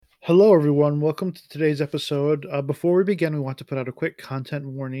Hello, everyone. Welcome to today's episode. Before we begin, we want to put out a quick content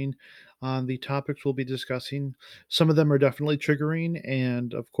warning on the topics we'll be discussing. Some of them are definitely triggering,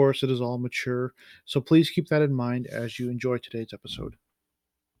 and of course, it is all mature. So please keep that in mind as you enjoy today's episode.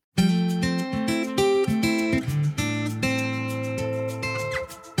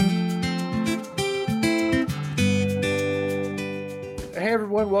 Hey,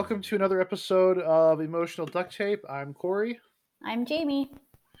 everyone. Welcome to another episode of Emotional Duct Tape. I'm Corey. I'm Jamie.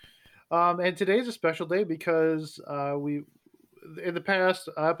 And today's a special day because in the past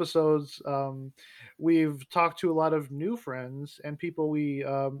episodes, we've talked to a lot of new friends and people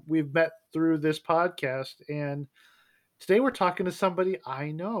we've met through this podcast. And today we're talking to somebody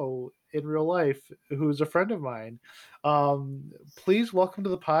I know in real life who's a friend of mine. Please welcome to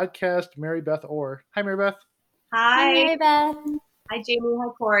the podcast, Mary Beth Orr. Hi, Mary Beth. Hi, Hi. Mary Beth. Hi, Jamie. Hi,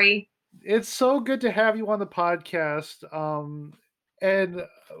 Corey. It's so good to have you on the podcast. And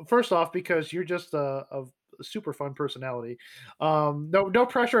first off, because you're just a super fun personality. No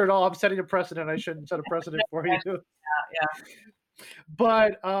pressure at all. I'm setting a precedent. I shouldn't set a precedent for you. Yeah.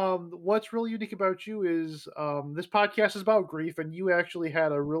 But what's really unique about you is this podcast is about grief, and you actually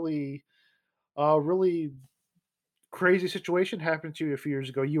had a really crazy situation happen to you a few years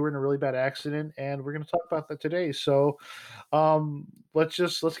ago. You were in a really bad accident, and we're going to talk about that today. So let's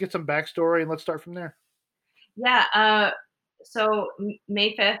get some backstory and let's start from there. Yeah. So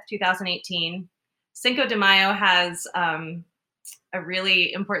May 5th, 2018, Cinco de Mayo has a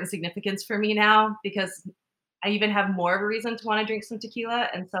really important significance for me now because I even have more of a reason to want to drink some tequila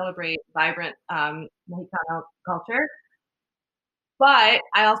and celebrate vibrant Mexicano culture. But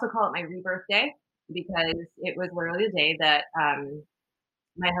I also call it my rebirth day because it was literally the day that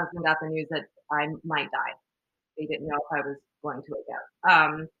my husband got the news that I might die. They didn't know if I was going to wake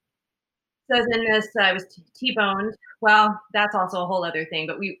up. Says in this, I was T-boned. Well, that's also a whole other thing,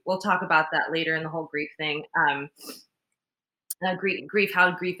 but we'll talk about that later in the whole grief thing. Grief,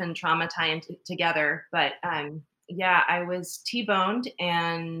 how grief and trauma tie together. But yeah, I was T-boned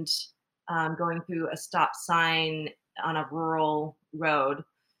and going through a stop sign on a rural road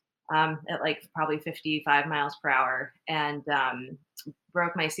at like probably 55 miles per hour, and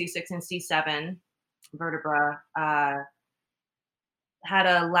broke my C6 and C7 vertebra. Had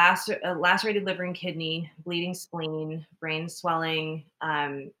a lacerated liver and kidney, bleeding spleen, brain swelling,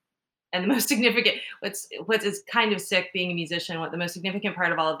 and the most significant, what is kind of sick being a musician. What the most significant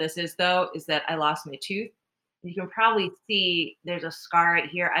part of all of this is, though, is that I lost my tooth. You can probably see there's a scar right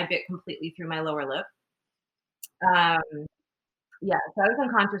here. I bit completely through my lower lip. Um, yeah, so I was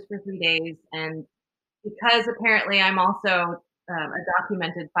unconscious for 3 days, and because apparently I'm also a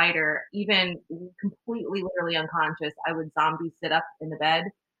documented fighter, even completely, literally unconscious, I would zombie sit up in the bed.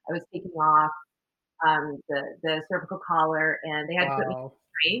 I was taking off the cervical collar, and they had to put me in Wow.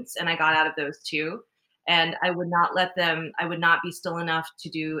 restraints, and I got out of those too. And I would not let them. I would not be still enough to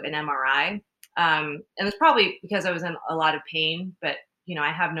do an MRI. And it's probably because I was in a lot of pain, but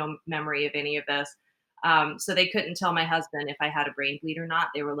I have no memory of any of this. So they couldn't tell my husband if I had a brain bleed or not.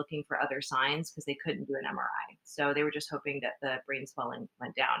 They were looking for other signs because they couldn't do an MRI. So they were just hoping that the brain swelling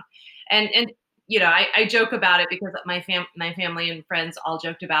went down. And I joke about it because my family and friends all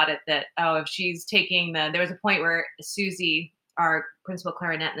joked about it that, oh, if she's taking there was a point where Susie, our principal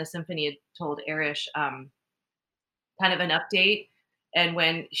clarinet in the symphony, had told Arish kind of an update. And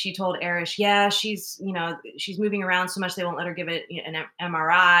when she told Arish, yeah, she's moving around so much they won't let her give it an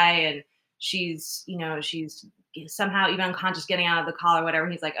MRI, and she's somehow even unconscious getting out of the call or whatever.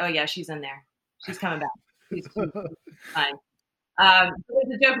 He's like, oh yeah, she's in there. She's coming back. She's fine.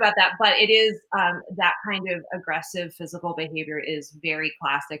 There's a joke about that, but it is that kind of aggressive physical behavior is very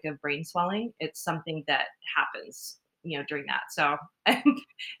classic of brain swelling. It's something that happens, during that. So,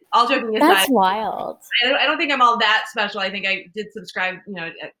 all joking aside, That's wild. I don't think I'm all that special. I think I did subscribe,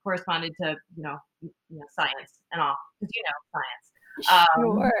 corresponded to, science and all, because science.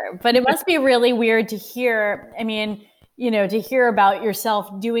 Sure. But it must be really weird to hear. I mean, to hear about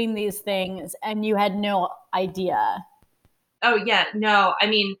yourself doing these things and you had no idea. Oh, yeah. No, I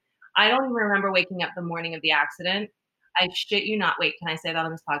mean, I don't even remember waking up the morning of the accident. I shit you not. Wait, can I say that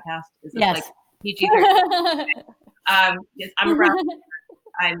on this podcast? Is this Yes. like PG-13? Yes, I'm a brown.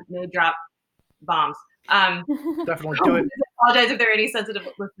 I may drop bombs. Definitely do it. I apologize if there are any sensitive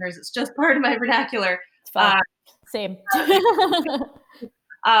listeners. It's just part of my vernacular. It's fine. Same.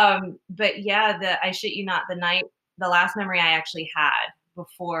 But yeah, I shit you not, the last memory I actually had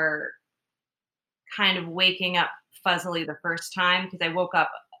before kind of waking up fuzzily the first time, because I woke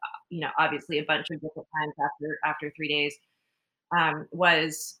up, obviously a bunch of different times after 3 days,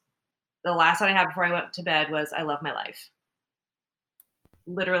 was the last thought I had before I went to bed was, I love my life.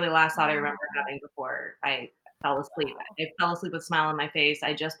 literally the last thought I remember having before I fell asleep. I fell asleep with a smile on my face.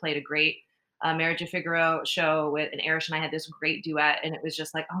 I just played a great Marriage of Figaro show with, and Erish and I had this great duet, and it was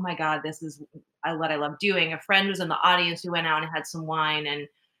just like, oh my God, this is what I love doing. A friend was in the audience who went out and had some wine and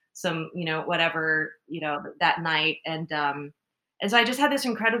some, whatever, that night. And so I just had this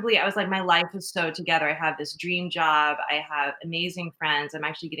incredibly, I was like, my life is so together. I have this dream job. I have amazing friends. I'm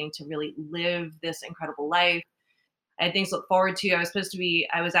actually getting to really live this incredible life. I had things to look forward to.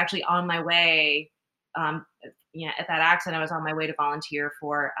 I was actually on my way, at that accident, I was on my way to volunteer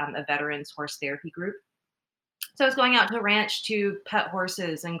for a veterans horse therapy group. So I was going out to a ranch to pet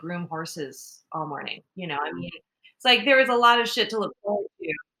horses and groom horses all morning. I mean, it's like there was a lot of shit to look forward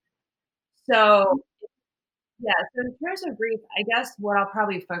to. So, yeah, so in terms of grief, I guess what I'll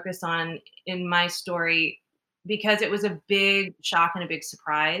probably focus on in my story, because it was a big shock and a big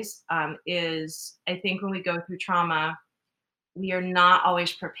surprise, is I think when we go through trauma, we are not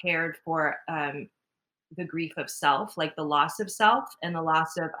always prepared for the grief of self, like the loss of self and the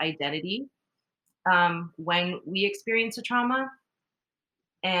loss of identity when we experience a trauma.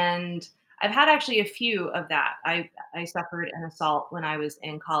 And I've had actually a few of that. I suffered an assault when I was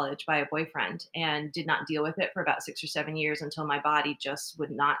in college by a boyfriend and did not deal with it for about 6 or 7 years until my body just would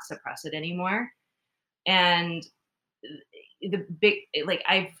not suppress it anymore. And the big, like,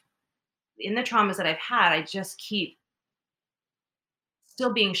 in the traumas that I've had, I just keep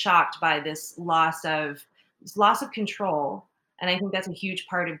still being shocked by this loss of control. And I think that's a huge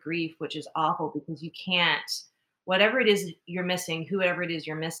part of grief, which is awful because you can't, whatever it is you're missing, whoever it is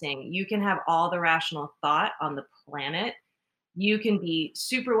you're missing, you can have all the rational thought on the planet. You can be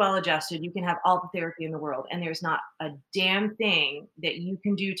super well adjusted. You can have all the therapy in the world. And there's not a damn thing that you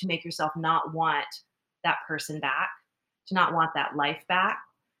can do to make yourself not want that person back, to not want that life back,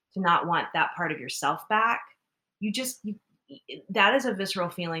 to not want that part of yourself back. That is a visceral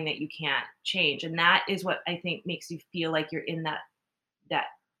feeling that you can't change. And that is what I think makes you feel like you're in that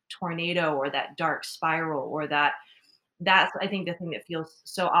tornado or that dark spiral, or that's, I think, the thing that feels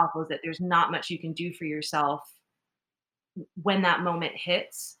so awful, is that there's not much you can do for yourself when that moment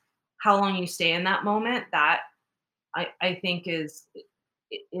hits. How long you stay in that moment, that I think is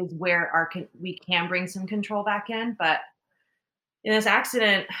where we can bring some control back in. But in this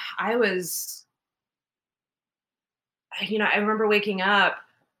accident, I was, I remember waking up,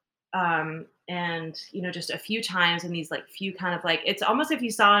 and just a few times in these like few kind of, like, it's almost if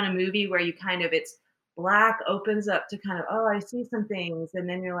you saw in a movie where you kind of, it's black opens up to kind of, oh, I see some things, and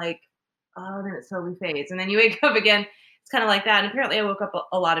then you're like, oh, then it slowly fades, and then you wake up again. It's kind of like that. And apparently I woke up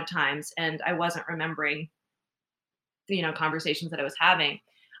a lot of times and I wasn't remembering conversations that I was having.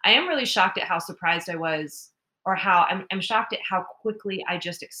 I am really shocked at how surprised I was, or how I'm shocked at how quickly I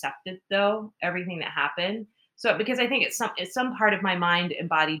just accepted, though, everything that happened. So because I think it's some part of my mind and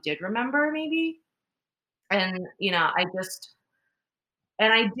body did remember, maybe. And I just,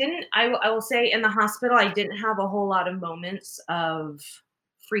 and I didn't, I will say, in the hospital I didn't have a whole lot of moments of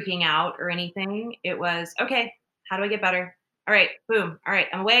freaking out or anything. It was okay. How do I get better? All right, boom. All right,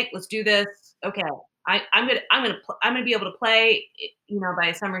 I'm awake. Let's do this. Okay, I'm gonna be able to play.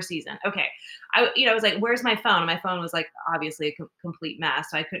 By summer season. Okay, I was like, where's my phone? And my phone was like obviously a complete mess,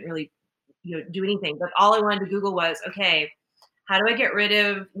 so I couldn't really do anything. But all I wanted to Google was, okay, how do I get rid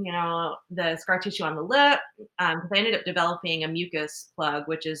of the scar tissue on the lip? Because I ended up developing a mucus plug,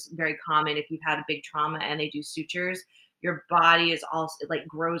 which is very common if you've had a big trauma and they do sutures. Your body is also, it like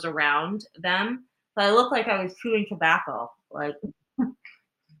grows around them. So I looked like I was chewing tobacco, like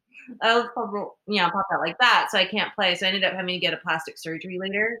I was popped out like that. So I can't play. So I ended up having to get a plastic surgery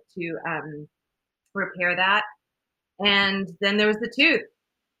later to repair that. And then there was the tooth.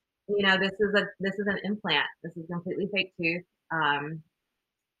 This is an implant. This is a completely fake tooth.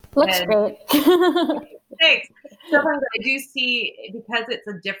 Looks And great. thanks. Sometimes I do see, because it's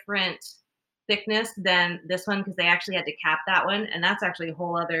a different thickness than this one, because they actually had to cap that one, and that's actually a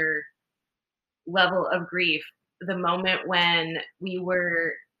whole other level of grief. The moment when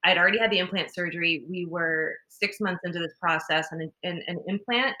I'd already had the implant surgery. We were 6 months into this process, and an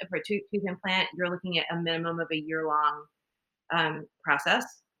implant for a tooth implant, you're looking at a minimum of a year long process.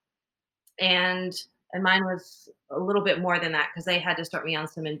 And mine was a little bit more than that, because they had to start me on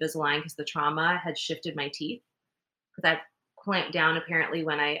some Invisalign because the trauma had shifted my teeth, because I clamped down apparently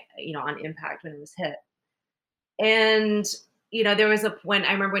when on impact when it was hit. And there was a when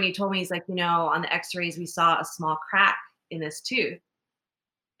I remember when he told me, he's like, on the X-rays we saw a small crack in this tooth,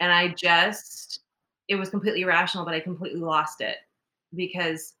 and it was completely irrational, but I completely lost it,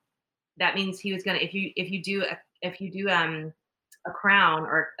 because that means he was gonna, if you do a crown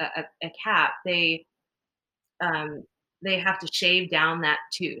or a cap, they they have to shave down that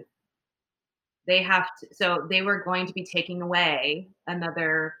tooth. They have to, so they were going to be taking away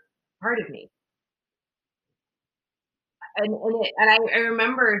another part of me. And I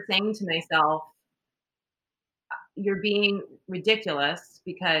remember saying to myself, "You're being ridiculous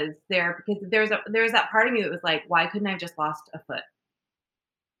because there's that part of me that was like, why couldn't I have just lost a foot?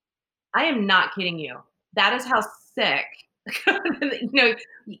 I am not kidding you. That is how sick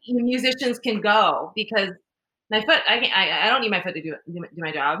musicians can go because my foot. I don't need my foot to do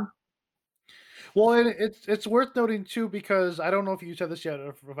my job. Well, and it's worth noting too because I don't know if you said this yet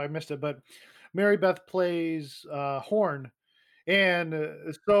or if I missed it, but Mary Beth plays horn, and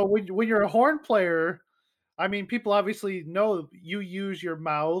so when you're a horn player, I mean, people obviously know you use your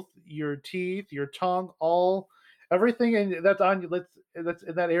mouth, your teeth, your tongue, all everything, and that's on you. That's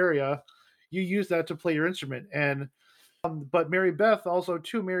in that area. You use that to play your instrument, and but Mary Beth also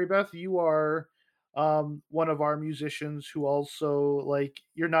too. Mary Beth, you are one of our musicians who also like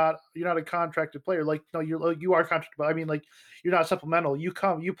you're not a contracted player. Like no, you are contracted, but I mean like you're not supplemental. You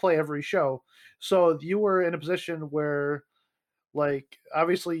play every show, so you were in a position where like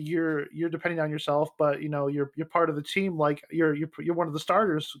obviously you're depending on yourself, but you're part of the team. Like you're one of the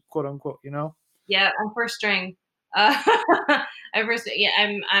starters, quote unquote. You know. Yeah, I'm first string. I first yeah,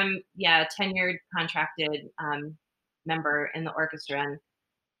 I'm yeah, tenured contracted member in the orchestra,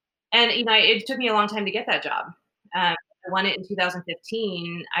 and it took me a long time to get that job. I won it in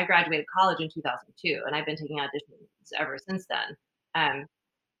 2015. I graduated college in 2002, and I've been taking auditions ever since then. Um,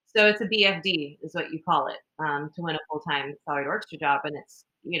 so it's a BFD is what you call it, to win a full-time salaried orchestra job, and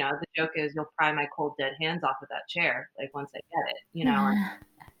the joke is you'll pry my cold dead hands off of that chair like once I get it.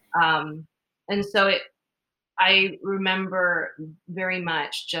 Um, and so I remember very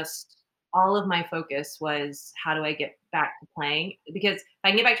much just all of my focus was how do I get back to playing? Because if I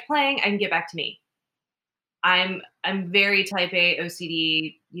can get back to playing, I can get back to me. I'm very type A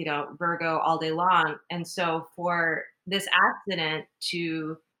OCD, Virgo all day long. And so for this accident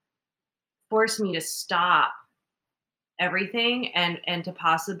to force me to stop everything and to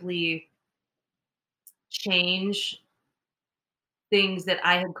possibly change things that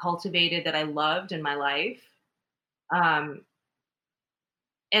I had cultivated that I loved in my life, um,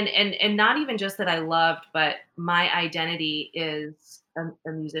 and not even just that I loved, but my identity is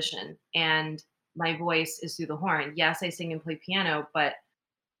a musician, and my voice is through the horn. Yes, I sing and play piano, but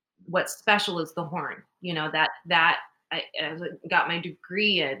what's special is the horn. That I got my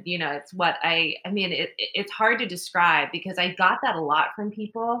degree in. It's what I mean. It's hard to describe because I got that a lot from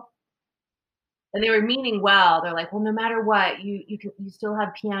people, and they were meaning well. They're like, well, no matter what, you still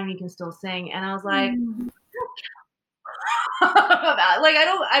have piano, you can still sing, and I was like, like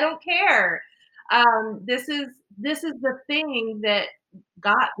I don't care. This is the thing that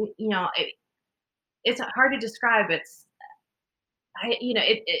got it's hard to describe. It's I you know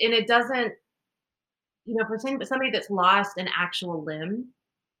it and it doesn't for somebody that's lost an actual limb.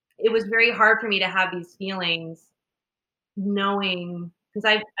 It was very hard for me to have these feelings, knowing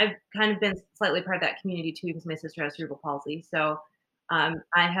because I've kind of been slightly part of that community too because my sister has cerebral palsy. So I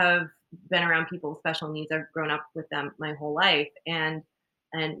have been around people with special needs. I've grown up with them my whole life, and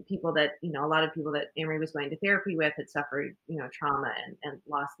people that a lot of people that Amory was going to therapy with had suffered trauma and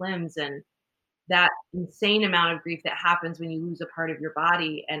lost limbs, and that insane amount of grief that happens when you lose a part of your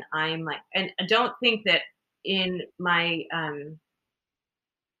body. And I'm like, and I don't think that in my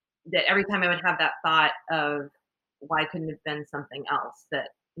that every time I would have that thought of why couldn't it have been something else that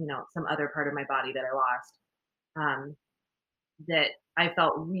some other part of my body that I lost, um, that I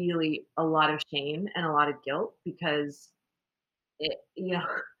felt really a lot of shame and a lot of guilt because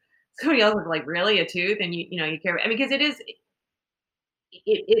somebody else was like, really a tooth, and you care. I mean, because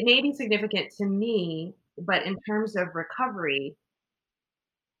it may be significant to me, but in terms of recovery,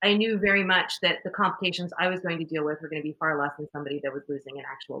 I knew very much that the complications I was going to deal with were going to be far less than somebody that was losing an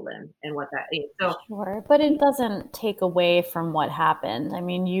actual limb and what that is. So Sure, but it doesn't take away from what happened. I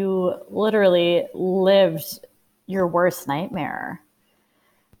mean, you literally lived your worst nightmare.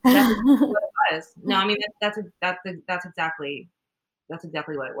 that's exactly what it was. No, I mean that's exactly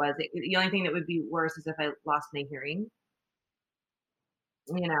what it was. The only thing that would be worse is if I lost my hearing.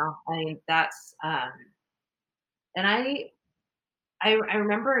 I mean and I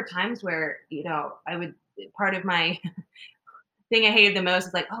remember times where I would part of my thing I hated the most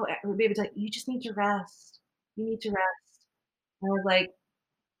is like, oh, baby, like you just need to rest. You need to rest. And I was like,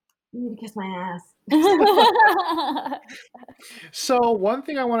 you need to kiss my ass. So one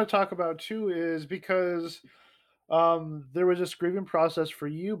thing I want to talk about too is because there was this grieving process for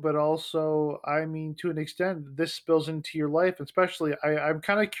you, but also, I mean, to an extent, this spills into your life. Especially, I'm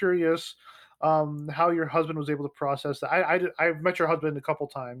kind of curious how your husband was able to process that. I've met your husband a couple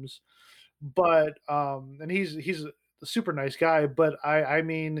times, but and he's a super nice guy, but I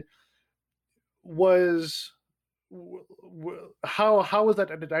mean, was how was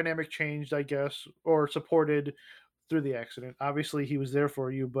that dynamic changed, I guess, or supported through the accident? Obviously, he was there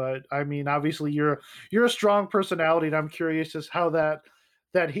for you, but I mean, obviously, you're a strong personality, and I'm curious as how that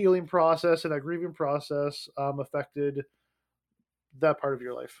healing process and that grieving process affected that part of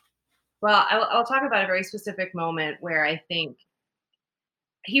your life. Well, I'll talk about a very specific moment where I think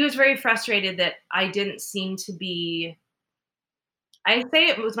he was very frustrated that I didn't seem to be. I say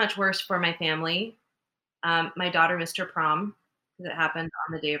it was much worse for my family. My daughter missed her prom because it happened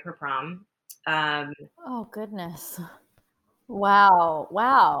on the day of her prom. Um, Oh goodness. Wow.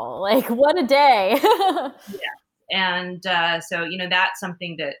 Wow. Like what a day. and so that's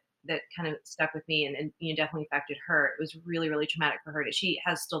something that kind of stuck with me, and definitely affected her. It was really really traumatic for her. That she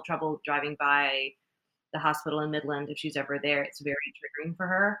has still trouble driving by the hospital in Midland if she's ever there. It's very triggering for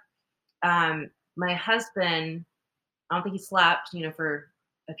her. My husband, I don't think he slept, for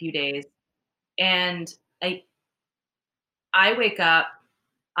a few days, and I wake up.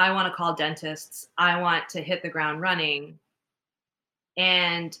 I want to call dentists. I want to hit the ground running,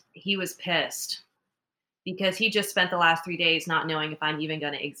 and he was pissed because he just spent the last 3 days not knowing if I'm even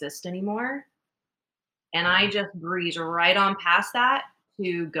going to exist anymore. And I just breezed right on past that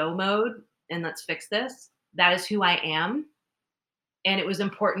to go mode and let's fix this. That is who I am. And it was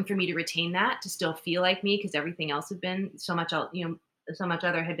important for me to retain that, to still feel like me, because everything else had been so much, so much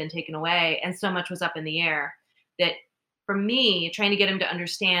other had been taken away, and so much was up in the air. That for me, trying to get him to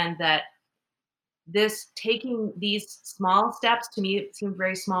understand that this taking these small steps, to me, it seemed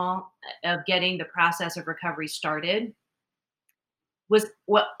very small, of getting the process of recovery started, was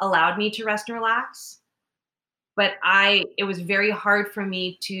what allowed me to rest and relax. But it was very hard for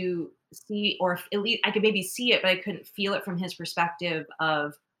me to see, or at least I could maybe see it, but I couldn't feel it from his perspective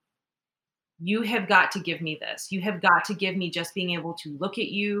of, you have got to give me this. You have got to give me just being able to look at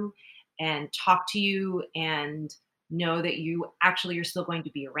you and talk to you and know that you actually are still going to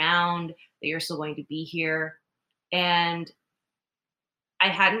be around, that you're still going to be here. And I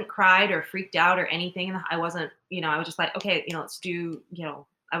hadn't cried or freaked out or anything. And I wasn't, I was just like, okay, let's do,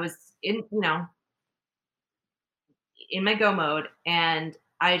 I was in my go mode. And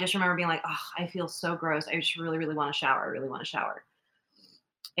I just remember being like, oh, I feel so gross. I just really, really want to shower. I really want to shower.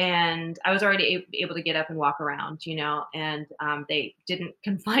 And I was already able to get up and walk around, and they didn't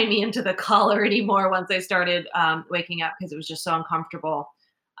confine me into the collar anymore once I started waking up, because it was just so uncomfortable.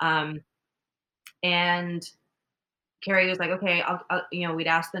 Um, and Carrie was like, okay, we'd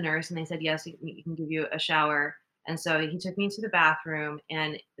asked the nurse, and they said, yes, we can give you a shower. And so he took me to the bathroom,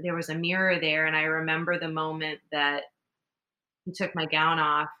 and there was a mirror there. And I remember the moment that he took my gown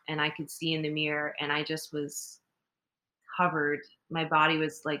off, and I could see in the mirror, and I just was covered. My body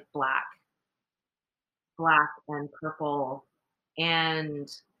was like black and purple.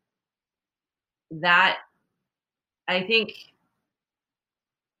 And that, I think,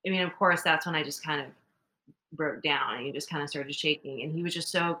 of course, that's when I just kind of broke down, and he just kind of started shaking. And he was just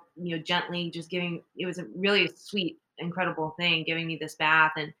so, gently just giving, it was a really sweet, incredible thing, giving me this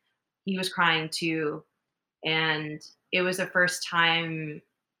bath. And he was crying too. And it was the first time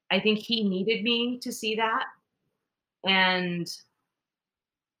I think he needed me to see that. And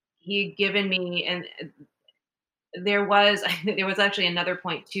he had given me, and there was, there was actually another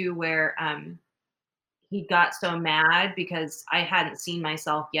point too where, he got so mad because I hadn't seen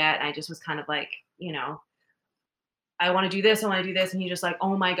myself yet. I just was kind of like, I want to do this, I want to do this. And he just like,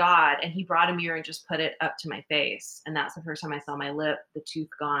 oh my God. And he brought a mirror and just put it up to my face. And that's the first time I saw my lip, the tooth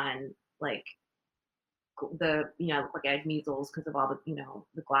gone, like like I had measles because of all the,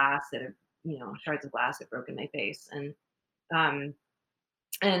 the glass that had, shards of glass that broke in my face. Um,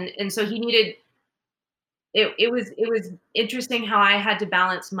 and so he needed, it was interesting how I had to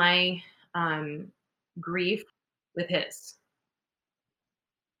balance my um, grief with his.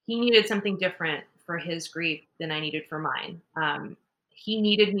 He needed something different for his grief than I needed for mine. He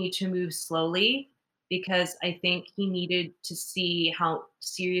needed me to move slowly because I think he needed to see how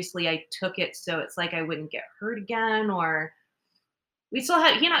seriously I took it. So it's like I wouldn't get hurt again, or we still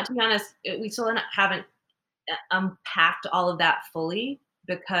have, to be honest, we still haven't unpacked all of that fully,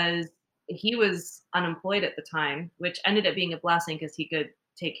 because he was unemployed at the time, which ended up being a blessing because he could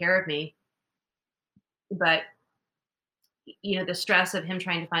take care of me. But the stress of him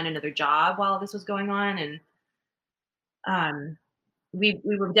trying to find another job while this was going on, and um, we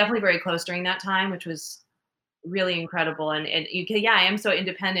were definitely very close during that time, which was really incredible. And yeah, I am so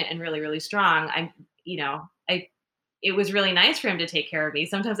independent and really really strong. I it was really nice for him to take care of me.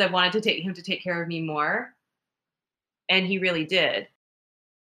 Sometimes I wanted to take him to take care of me more, and he really did.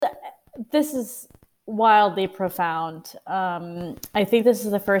 This is wildly profound. I think this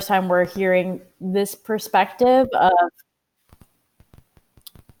is the first time we're hearing this perspective of,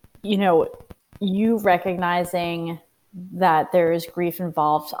 you recognizing that there is grief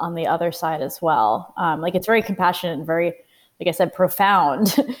involved on the other side as well. Like, it's very compassionate and very, like I said,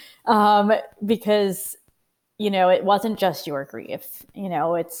 profound, because, it wasn't just your grief.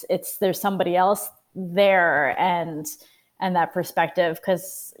 There's somebody else there, and that perspective.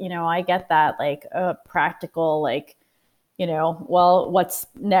 Cause, I get that, like, a practical, like, well, what's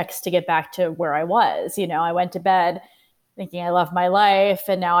next to get back to where I was? I went to bed thinking I love my life,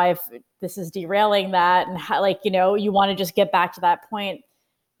 and now this is derailing that. And how, like, you want to just get back to that point,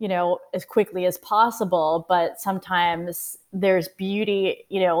 as quickly as possible. But sometimes there's beauty,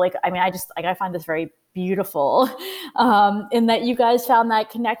 I find this very beautiful, in that you guys found that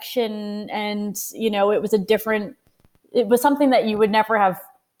connection, and, it was something that you would never have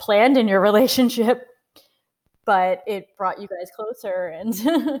planned in your relationship, but it brought you guys closer.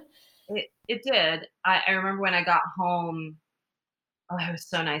 And It did. I remember when I got home, it was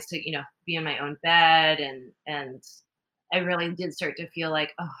so nice to, be in my own bed, and I really did start to feel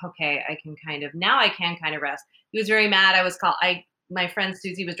like, oh, okay, now I can kind of rest. He was very mad. My friend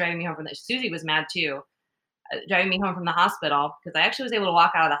Susie was driving me home Susie was mad too, driving me home from the hospital, because I actually was able to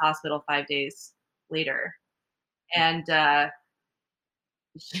walk out of the hospital 5 days later. And I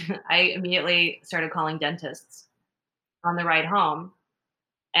immediately started calling dentists on the ride home.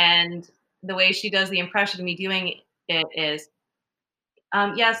 And the way she does the impression of me doing it is,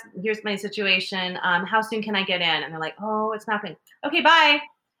 yes, here's my situation. How soon can I get in? And they're like, oh, it's nothing. Okay, bye.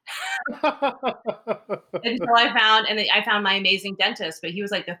 Until I found my amazing dentist, but he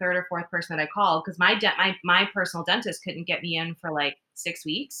was like the third or fourth person that I called, because my personal dentist couldn't get me in for like 6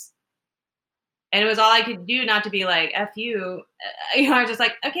 weeks. And it was all I could do not to be like, F you. I was just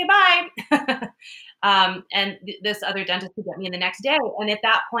like, okay, bye. And this other dentist could get me in the next day. And at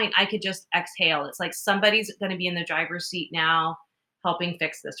that point, I could just exhale. It's like, somebody's going to be in the driver's seat now, helping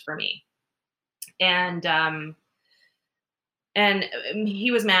fix this for me. And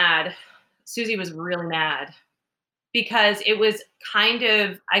he was mad. Susie was really mad, because it was kind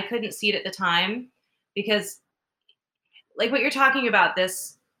of, I couldn't see it at the time, because, like, what you're talking about,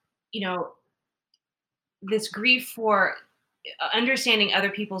 this, this grief for understanding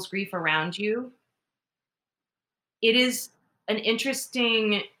other people's grief around you, it is an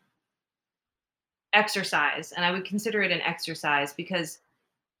interesting exercise, and I would consider it an exercise, because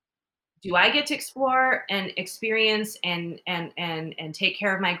do I get to explore and experience and take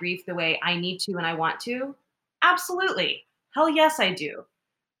care of my grief the way I need to and I want to? Absolutely. Hell yes, I do.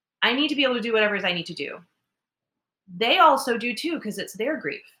 I need to be able to do whatever it is I need to do. They also do too, because it's their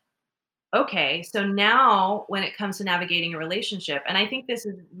grief. Okay, so now when it comes to navigating a relationship, and I think this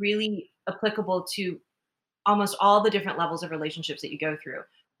is really applicable to almost all the different levels of relationships that you go through.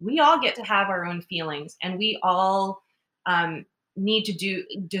 We all get to have our own feelings, and we all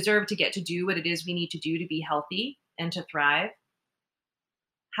deserve to get to do what it is we need to do to be healthy and to thrive.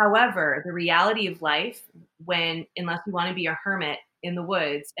 However, the reality of life, unless you want to be a hermit in the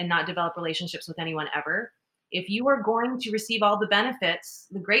woods and not develop relationships with anyone ever, if you are going to receive all the benefits,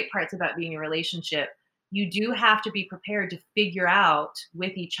 the great parts about being in a relationship, you do have to be prepared to figure out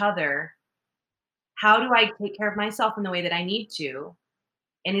with each other, how do I take care of myself in the way that I need to?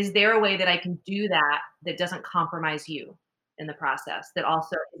 And is there a way that I can do that doesn't compromise you in the process? That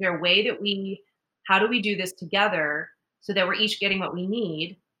also, is there a way that how do we do this together so that we're each getting what we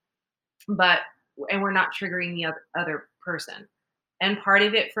need, and we're not triggering the other person? And part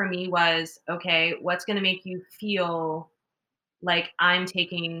of it for me was, okay, what's going to make you feel like I'm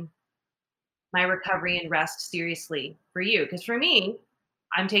taking my recovery and rest seriously for you? Because for me,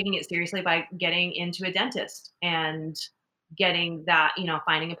 I'm taking it seriously by getting into a dentist and getting that,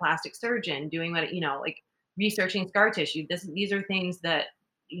 finding a plastic surgeon, doing what, like researching scar tissue. These are things that,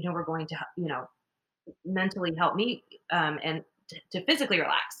 were going to, mentally help me, and to physically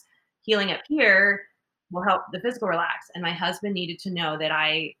relax. Healing up here will help the physical relax. And my husband needed to know that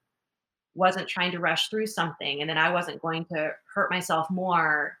I wasn't trying to rush through something, and that I wasn't going to hurt myself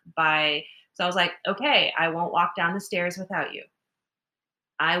more so I was like, okay, I won't walk down the stairs without you.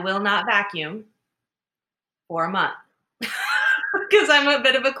 I will not vacuum for a month, because I'm a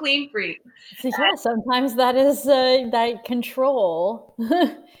bit of a clean freak. So yeah, sometimes that is that control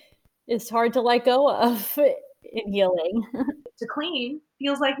is hard to let go of in healing. To clean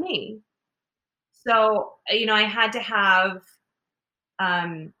feels like me. So, I had to have,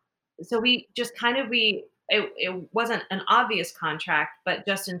 so we just kind of, it wasn't an obvious contract, but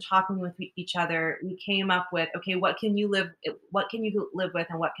just in talking with each other, we came up with, okay, what can you live with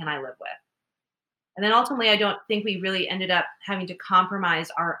and what can I live with? And then ultimately, I don't think we really ended up having to compromise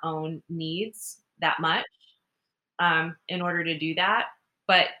our own needs that much in order to do that.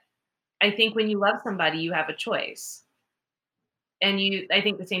 But I think when you love somebody, you have a choice. And I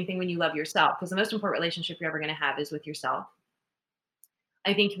think the same thing when you love yourself, because the most important relationship you're ever going to have is with yourself.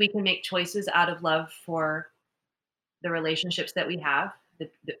 I think we can make choices out of love for the relationships that we have,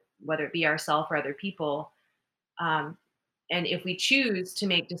 whether it be ourselves or other people. Um, and if we choose to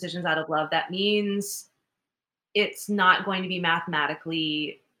make decisions out of love, that means it's not going to be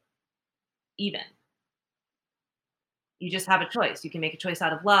mathematically even. You just have a choice. You can make a choice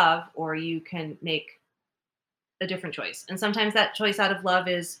out of love, or you can make a different choice. And sometimes that choice out of love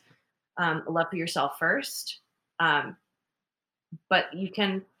is love for yourself first. Um, but you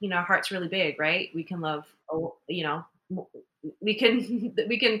can, heart's really big, right? We can love, we can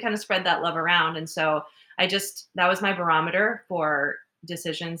we can kind of spread that love around. And so that was my barometer for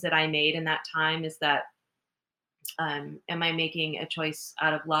decisions that I made in that time, is that am I making a choice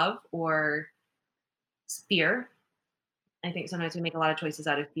out of love or fear? I think sometimes we make a lot of choices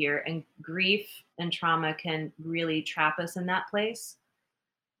out of fear, and grief and trauma can really trap us in that place.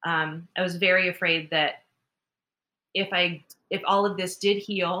 I was very afraid that if all of this did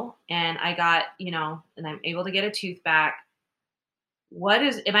heal and I got, and I'm able to get a tooth back, am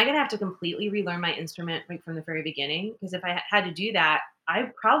I going to have to completely relearn my instrument right from the very beginning? Because if I had to do that,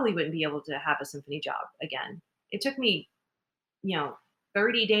 I probably wouldn't be able to have a symphony job again. It took me, you know,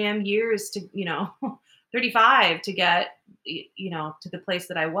 30 damn years to, 35 to get, to the place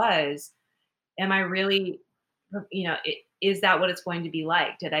that I was. Am I really, is that what it's going to be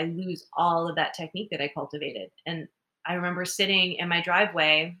like? Did I lose all of that technique that I cultivated? And I remember sitting in my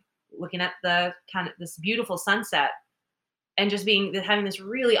driveway looking at the kind of this beautiful sunset and just having this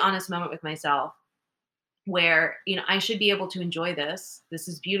really honest moment with myself where, I should be able to enjoy this. This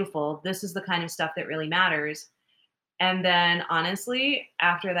is beautiful. This is the kind of stuff that really matters. And then honestly,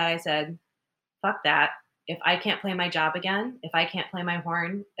 after that, I said, fuck that. If I can't play my job again, if I can't play my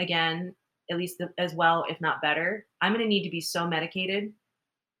horn again, at least as well, if not better, I'm going to need to be so medicated.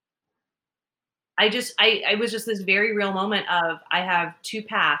 I was just this very real moment of, I have two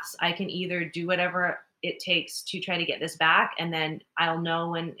paths. I can either do whatever it takes to try to get this back, and then I'll know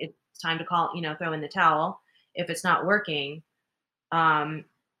when it's time to throw in the towel if it's not working. Um,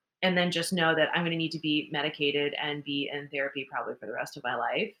 and then just know that I'm going to need to be medicated and be in therapy probably for the rest of my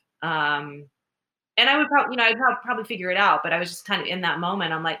life. And I would probably, probably figure it out, but I was just kind of in that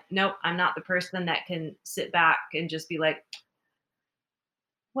moment. I'm like, nope, I'm not the person that can sit back and just be like,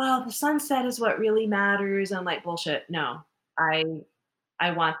 well, the sunset is what really matters. I'm like, bullshit. No, I,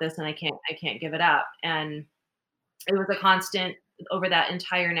 I want this and I can't give it up. And it was a constant over that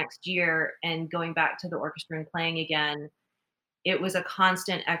entire next year, and going back to the orchestra and playing again. It was a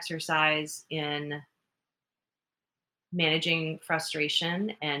constant exercise in managing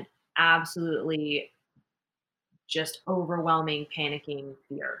frustration and absolutely just overwhelming, panicking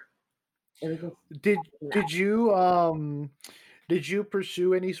fear. It was just Did that. did you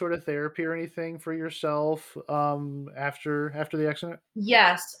pursue any sort of therapy or anything for yourself after the accident?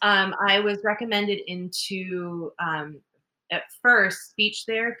 Yes, I was recommended into at first speech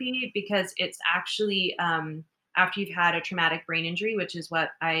therapy, because it's actually after you've had a traumatic brain injury, which is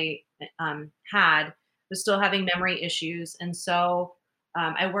what I had, was still having memory issues, and so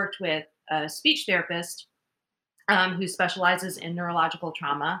I worked with a speech therapist who specializes in neurological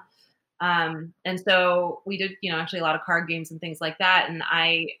trauma. And so we did, actually a lot of card games and things like that. And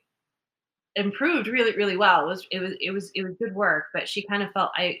I improved really, really well. It was good work. But she kind of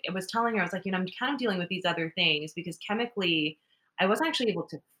felt, I was telling her, I was like, I'm kind of dealing with these other things, because chemically I wasn't actually able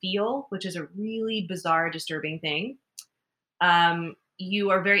to feel, which is a really bizarre, disturbing thing. You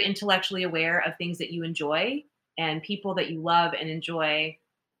are very intellectually aware of things that you enjoy and people that you love and enjoy,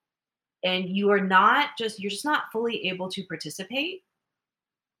 and you're just not fully able to participate.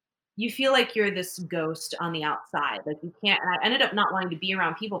 You feel like you're this ghost on the outside. Like, you can't, and I ended up not wanting to be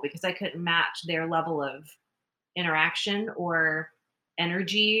around people because I couldn't match their level of interaction or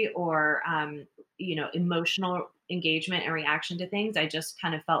energy or emotional engagement and reaction to things. I just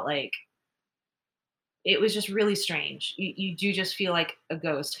kind of felt like it was just really strange. You do just feel like a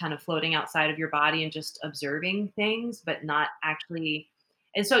ghost kind of floating outside of your body and just observing things, but not actually.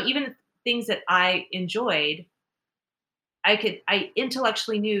 And so even things that I enjoyed, I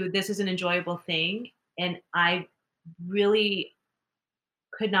intellectually knew this is an enjoyable thing, and I really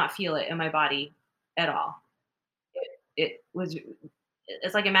could not feel it in my body at all. It was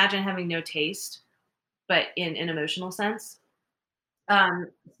it's like, imagine having no taste, but in an emotional sense.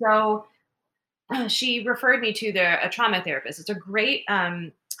 So she referred me to a trauma therapist. It's a great, oh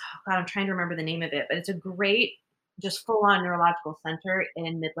God, I'm trying to remember the name of it, but it's a great, just full on neurological center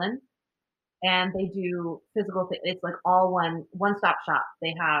in Midland. And they do physical, it's like all one stop shop.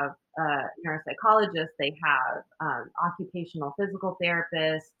 They have neuropsychologists, they have occupational physical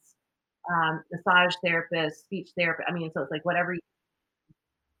therapists, massage therapists, speech therapist. I mean, so it's like whatever.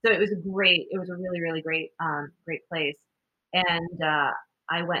 So it was a really, really great, great place. And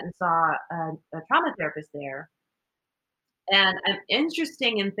I went and saw a trauma therapist there. And I'm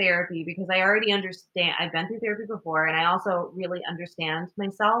interesting in therapy because I already understand, I've been through therapy before, and I also really understand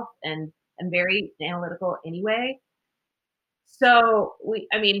myself and I'm very analytical anyway. So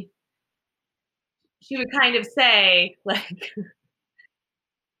I mean, she would kind of say, like,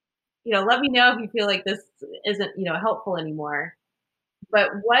 let me know if you feel like this isn't, helpful anymore. But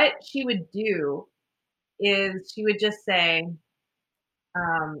what she would do is she would just say,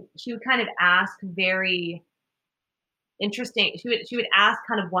 she would kind of ask very interesting. She would ask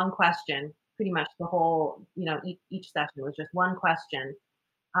kind of one question, pretty much the whole, each session was just one question.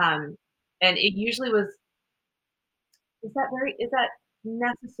 Um, and it usually was, is that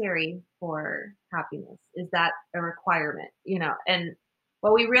necessary for happiness? Is that a requirement? And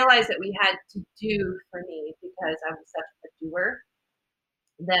what we realized that we had to do for me, because I was such a doer,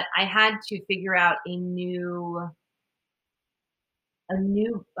 that I had to figure out a new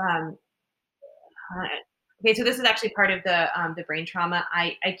okay, so this is actually part of the brain trauma.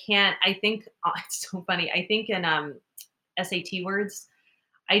 I can't. I think it's so funny. I think in SAT words,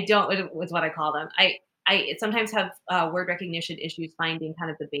 I don't. Is what I call them. I sometimes have word recognition issues finding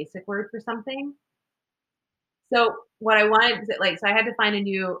kind of the basic word for something. So what I wanted, so I had to find a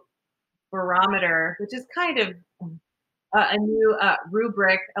new barometer, which is kind of a new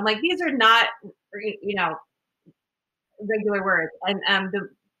rubric. I'm like, these are not, you know, regular words, and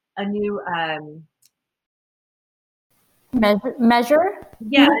a new Measure?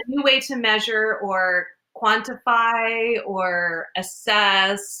 yeah, a new way to measure or quantify or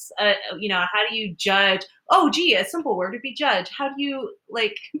assess. How do you judge? Oh, gee, a simple word would be judge. How do you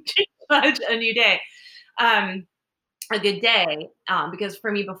judge a new day? A good day, because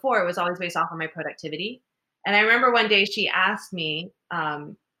for me before it was always based off of my productivity. And I remember one day she asked me,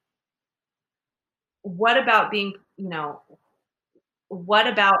 "What about what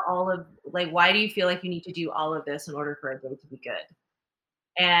about all of why do you feel like you need to do all of this in order for a day to be good?"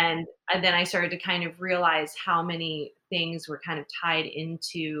 And then I started to kind of realize how many things were kind of tied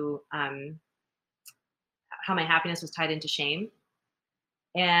into how my happiness was tied into shame.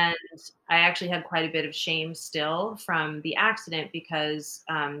 And I actually had quite a bit of shame still from the accident because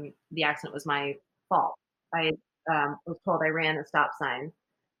the accident was my fault. I was told I ran a stop sign.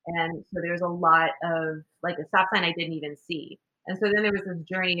 And so there's a lot of a stop sign I didn't even see. And so then there was this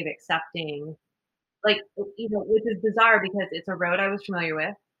journey of accepting, which is bizarre because it's a road I was familiar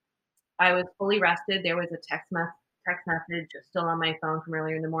with. I was fully rested. There was a text message still on my phone from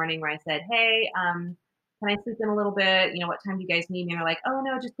earlier in the morning where I said, "Hey, can I sleep in a little bit? What time do you guys need me?" And they're like, "Oh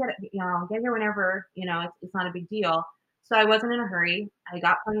no, just get here whenever. It's not a big deal." So I wasn't in a hurry. I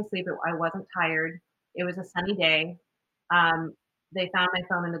got plenty of sleep. I wasn't tired. It was a sunny day. Um, they found my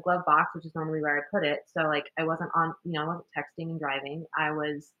phone in the glove box, which is normally where I put it. So I wasn't I wasn't texting and driving.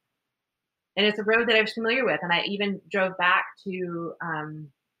 And it's a road that I was familiar with. And I even drove back to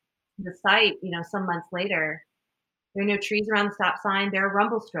the site, some months later. There are no trees around the stop sign. There are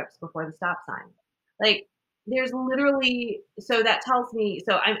rumble strips before the stop sign. Like, there's literally, so that tells me,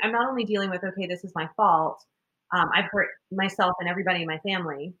 so I'm not only dealing with, okay, this is my fault. I've hurt myself and everybody in my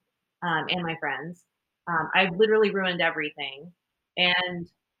family, and my friends. I've literally ruined everything. And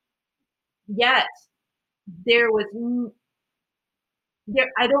yet there was,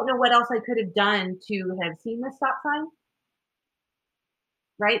 I don't know what else I could have done to have seen the stop sign,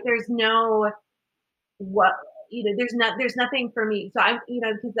 right? There's no, what there's nothing for me. So I'm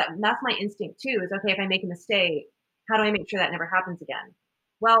because that's my instinct too, is okay, if I make a mistake, how do I make sure that never happens again?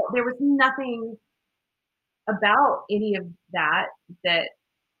 Well, there was nothing about any of that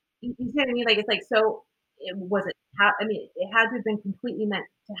you see what I mean. So it was it I mean, it had to have been completely meant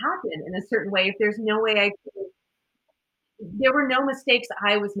to happen in a certain way. If there's no way there were no mistakes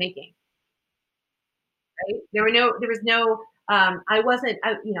I was making, right? There was no I wasn't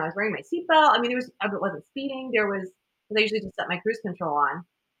I was wearing my seatbelt. I mean, I wasn't speeding. There was, because I usually just set my cruise control on.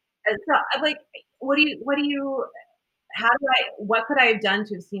 And so I'm like, what do you what could I have done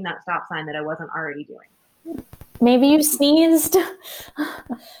to have seen that stop sign that I wasn't already doing? Maybe you sneezed.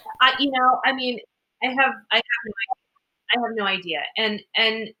 I mean, I have no idea. I have no idea. And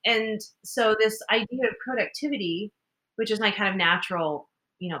so this idea of productivity, which is my kind of natural,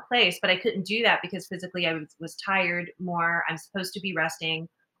 place, but I couldn't do that because physically I was tired more. I'm supposed to be resting.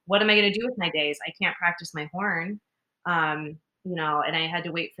 What am I going to do with my days? I can't practice my horn. And I had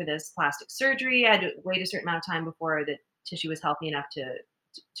to wait for this plastic surgery. I had to wait a certain amount of time before the tissue was healthy enough to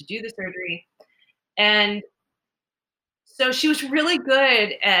do the surgery. And so she was really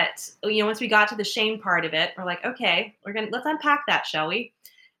good at, once we got to the shame part of it, we're like, okay, let's unpack that, shall we?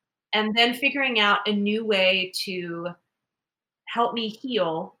 And then figuring out a new way to help me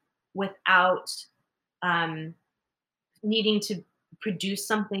heal without um, needing to produce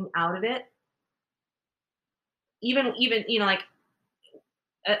something out of it. Even like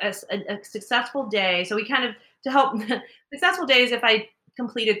a successful day. So we kind of to help successful days if I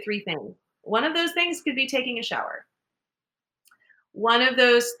completed three things. One of those things could be taking a shower. One of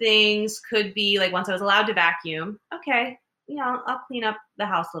those things could be like once I was allowed to vacuum, okay, I'll clean up the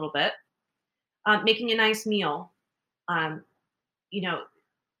house a little bit. Making a nice meal, um, you know,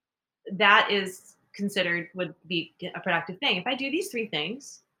 that is considered would be a productive thing. If I do these three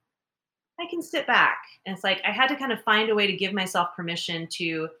things, I can sit back. And it's like I had to kind of find a way to give myself permission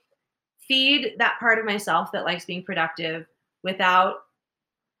to feed that part of myself that likes being productive without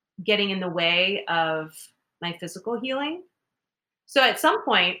getting in the way of my physical healing. So at some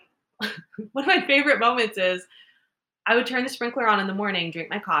point, one of my favorite moments is I would turn the sprinkler on in the morning, drink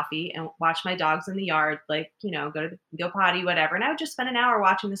my coffee, and watch my dogs in the yard, like, go potty, whatever. And I would just spend an hour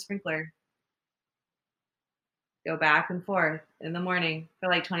watching the sprinkler go back and forth in the morning for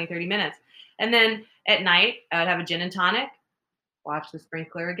like 20, 30 minutes. And then at night, I would have a gin and tonic, watch the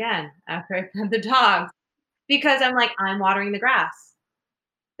sprinkler again after I fed the dogs because I'm like, I'm watering the grass.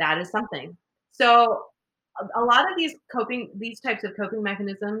 That is something. So a lot of these types of coping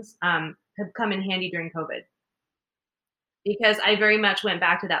mechanisms have come in handy during COVID because I very much went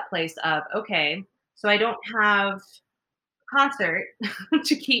back to that place of, okay, so I don't have a concert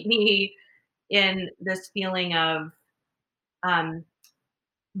to keep me in this feeling of um,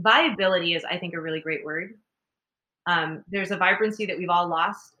 viability is, I think, a really great word. There's a vibrancy that we've all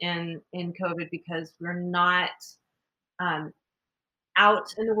lost in COVID because we're not um,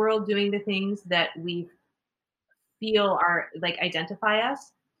 out in the world doing the things that we feel are like identify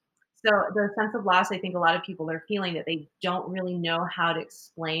us. So the sense of loss, I think a lot of people are feeling that they don't really know how to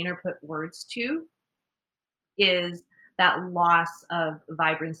explain or put words to is that loss of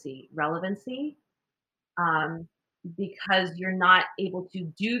vibrancy, relevancy, um, because you're not able to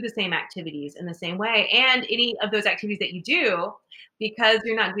do the same activities in the same way. And any of those activities that you do, because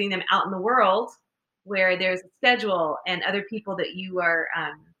you're not doing them out in the world where there's a schedule and other people that you are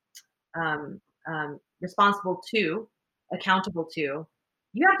responsible to, accountable to,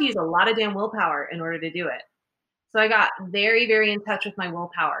 you have to use a lot of damn willpower in order to do it. So I got very, very in touch with my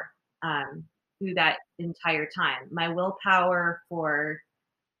willpower through that entire time. My willpower for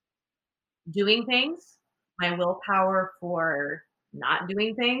doing things, my willpower for not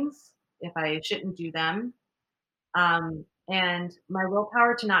doing things if I shouldn't do them, and my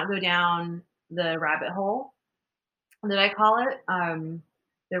willpower to not go down the rabbit hole that I call it,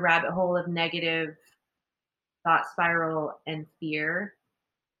 the rabbit hole of negative thought spiral and fear.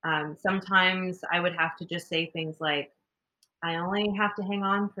 Sometimes I would have to just say things like, I only have to hang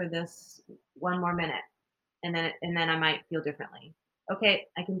on for this one more minute, and then I might feel differently. Okay,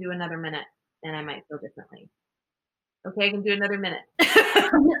 I can do another minute, and I might feel differently. Okay, I can do another minute.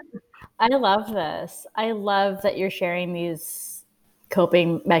 I love this. I love that you're sharing these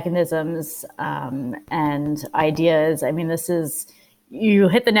coping mechanisms and ideas. I mean, you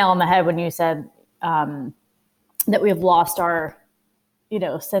hit the nail on the head when you said that we have lost our,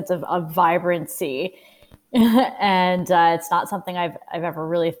 sense of vibrancy. And it's not something I've ever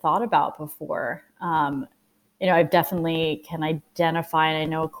really thought about before. I definitely can identify, and I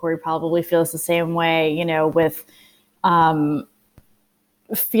know Corey probably feels the same way, with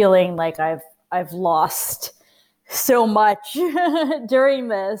feeling like I've lost so much during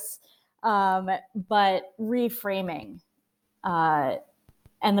this, but reframing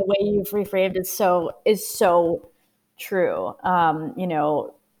and the way you've reframed is so true.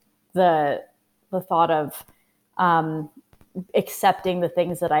 The thought of accepting the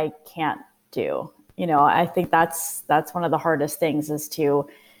things that I can't do. I think that's one of the hardest things is to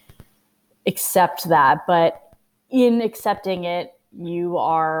accept that. But in accepting it, you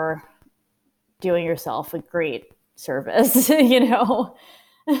are doing yourself a great service, I'm trying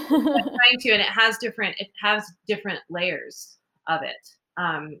to, and it has different layers of it.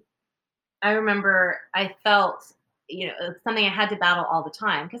 I remember I felt, it's something I had to battle all the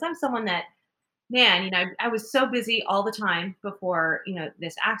time because I'm someone that man, I was so busy all the time before,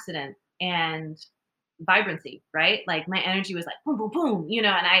 this accident, and vibrancy, right? Like my energy was like boom, boom, boom,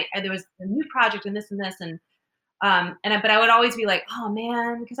 and there was a new project and this, but I would always be like, oh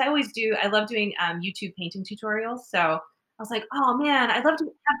man, because I love doing YouTube painting tutorials. So I was like, oh man, I'd love to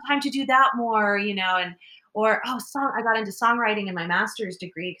have time to do that more, or I got into songwriting in my master's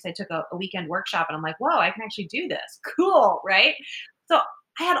degree because I took a weekend workshop, and I'm like, whoa, I can actually do this. Cool, right? So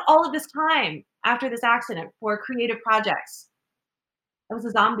I had all of this time after this accident for creative projects. I was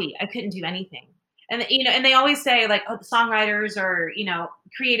a zombie. I couldn't do anything. And and they always say like, oh, the songwriters or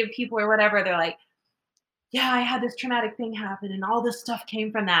creative people or whatever. They're like, yeah, I had this traumatic thing happen, and all this stuff came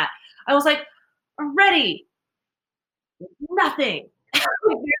from that. I was like, already nothing.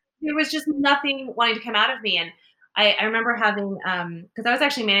 There was just nothing wanting to come out of me. And I remember having because I was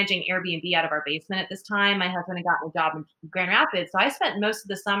actually managing Airbnb out of our basement at this time. My husband had gotten a job in Grand Rapids, so I spent most of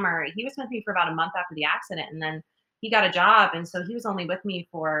the summer. He was with me for about a month after the accident, and then he got a job, and so he was only with me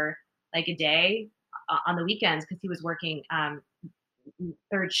for like a day on the weekends because he was working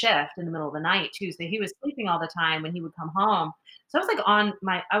third shift in the middle of the night too. So he was sleeping all the time when he would come home. So I was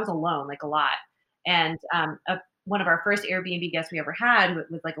like I was alone like a lot. And one of our first Airbnb guests we ever had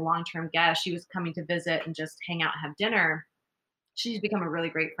was like a long-term guest. She was coming to visit and just hang out and have dinner. She's become a really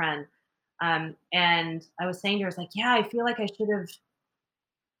great friend. And I was saying to her, I was like, yeah, I feel like I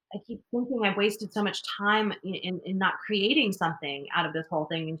keep thinking I've wasted so much time in not creating something out of this whole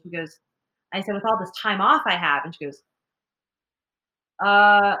thing. And she goes, I said, with all this time off I have. And she goes,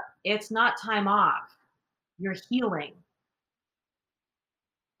 it's not time off. You're healing.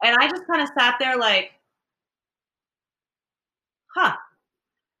 And I just kind of sat there like, huh,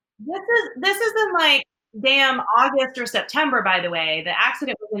 this isn't like damn August or September, by the way. The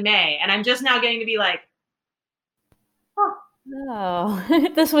accident was in May. And I'm just now getting to be like, huh.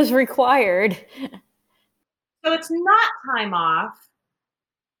 Oh, this was required. So it's not time off.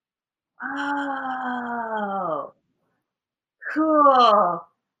 Oh, cool.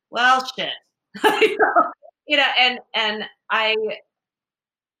 Well, shit. And I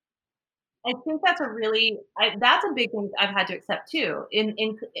think that's a big thing I've had to accept too,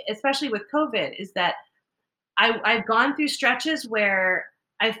 in especially with COVID, is that I've gone through stretches where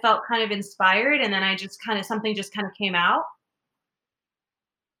I felt kind of inspired, and then I just kind of something just kind of came out,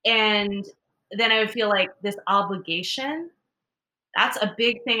 and then I would feel like this obligation. That's a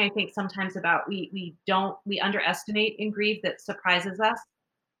big thing I think sometimes about we underestimate in grief that surprises us.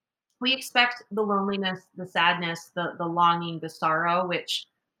 We expect the loneliness, the sadness, the longing, the sorrow, which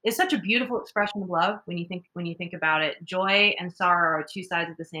is such a beautiful expression of love when you think about it. Joy and sorrow are two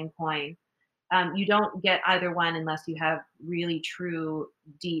sides of the same coin. You don't get either one unless you have really true,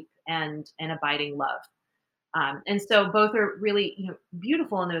 deep, and abiding love. And so both are really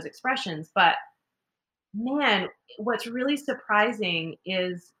beautiful in those expressions. But man, what's really surprising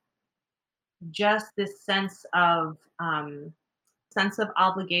is just this sense of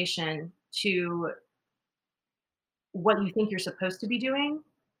obligation to what you think you're supposed to be doing,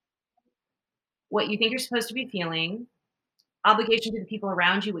 what you think you're supposed to be feeling, obligation to the people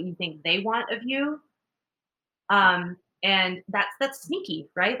around you, what you think they want of you. And that's sneaky,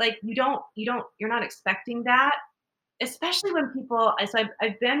 right? Like you're not expecting that, especially when people.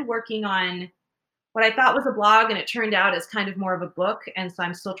 I've been working on what I thought was a blog, and it turned out as kind of more of a book. And so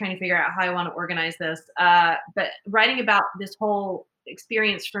I'm still trying to figure out how I want to organize this. But writing about this whole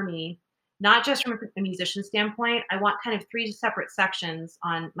experience for me, not just from a musician standpoint, I want kind of three separate sections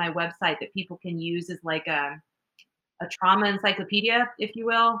on my website that people can use as like a trauma encyclopedia, if you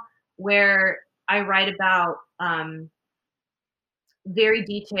will, where I write about very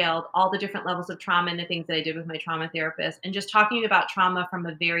detailed all the different levels of trauma and the things that I did with my trauma therapist, and just talking about trauma from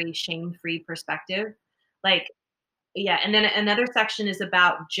a very shame-free perspective. Like, yeah, and then another section is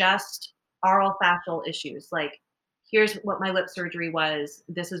about just oral fascial issues. Like, here's what my lip surgery was.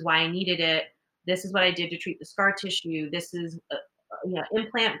 This is why I needed it. This is what I did to treat the scar tissue. This is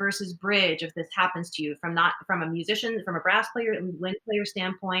implant versus bridge. If this happens to you, from a musician, from a brass player and wind player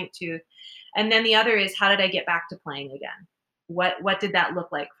standpoint to, and then the other is how did I get back to playing again? What did that look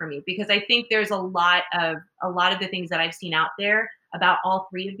like for me? Because I think there's a lot of the things that I've seen out there about all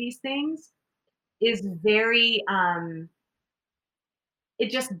three of these things is very it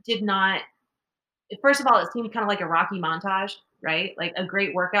just did not. First of all, it seemed kind of like a Rocky montage, right? Like a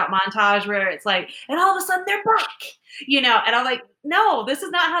great workout montage where it's like, and all of a sudden they're back, and I'm like, no, this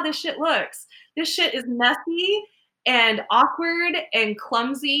is not how this shit looks. This shit is messy and awkward and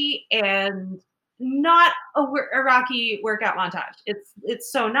clumsy and not a Rocky workout montage.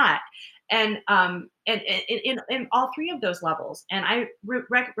 It's so not. in all three of those levels. And I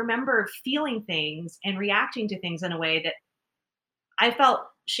remember feeling things and reacting to things in a way that I felt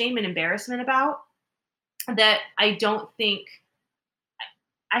shame and embarrassment about, that I don't think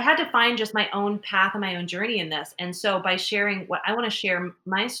I had to find just my own path and my own journey in this. And so by sharing what I want to share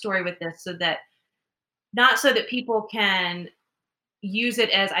my story with this, so that not so that people can use it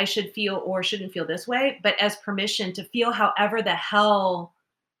as I should feel or shouldn't feel this way, but as permission to feel however the hell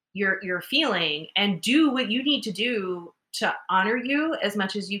you're feeling, and do what you need to do to honor you as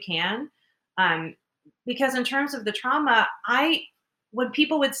much as you can. Um, because in terms of the trauma, when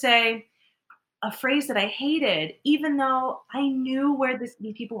people would say a phrase that I hated, even though I knew where these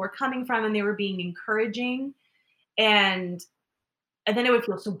people were coming from and they were being encouraging, and and then I would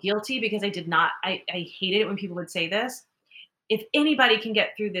feel so guilty because I did not. I hated it when people would say this. If anybody can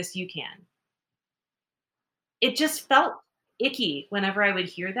get through this, you can. It just felt icky whenever I would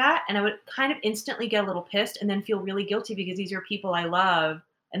hear that, and I would kind of instantly get a little pissed and then feel really guilty because these are people I love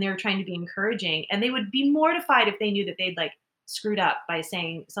and they were trying to be encouraging, and they would be mortified if they knew that they'd like screwed up by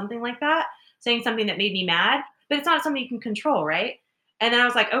saying something like that, saying something that made me mad, but it's not something you can control, right? And then I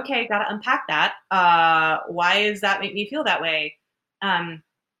was like, okay, got to unpack that. Why does that make me feel that way? Um,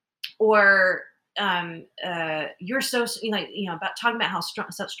 or you're so like, about talking about how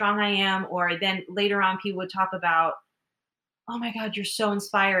strong I am, or then later on people would talk about, oh my god, you're so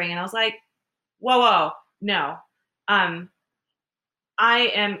inspiring, and I was like, whoa, no. um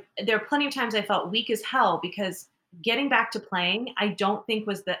there are plenty of times I felt weak as hell because getting back to playing, I don't think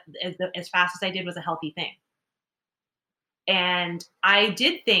was as fast as I did was a healthy thing. And I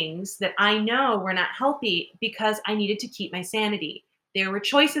did things that I know were not healthy because I needed to keep my sanity. There were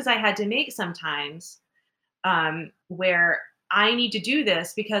choices I had to make sometimes, where I need to do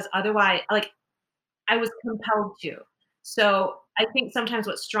this because otherwise, like, I was compelled to. So I think sometimes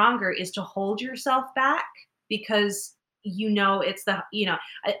what's stronger is to hold yourself back because it's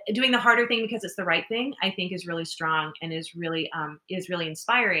doing the harder thing because it's the right thing. I think is really strong and is really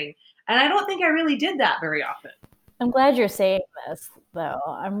inspiring. And I don't think I really did that very often. I'm glad you're saying this, though.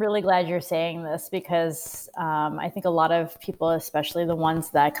 I'm really glad you're saying this because I think a lot of people, especially the ones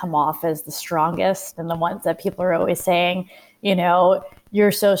that come off as the strongest and the ones that people are always saying,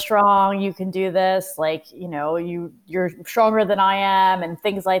 you're so strong, you can do this, like, you're stronger than I am, and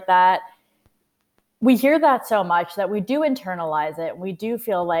things like that. We hear that so much that we do internalize it. We do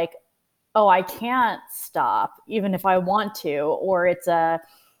feel like, oh, I can't stop even if I want to, or it's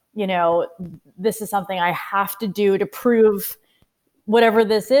this is something I have to do to prove whatever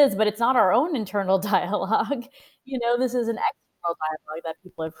this is, but it's not our own internal dialogue. This is an external dialogue that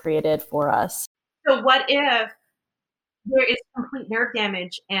people have created for us. So what if there is complete nerve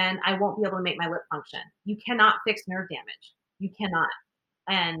damage and I won't be able to make my lip function? You cannot fix nerve damage. You cannot.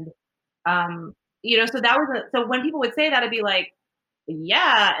 And, so when people would say that, I'd be like,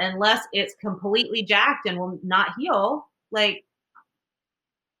 yeah, unless it's completely jacked and will not heal. Like,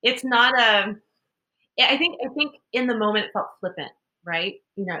 it's not I think in the moment it felt flippant, right?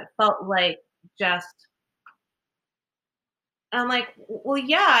 It felt like just, I'm like, well,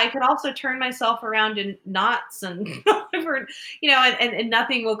 yeah, I could also turn myself around in knots and whatever, and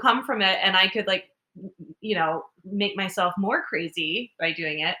nothing will come from it. And I could, like, make myself more crazy by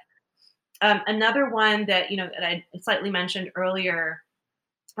doing it. Another one that, that I slightly mentioned earlier.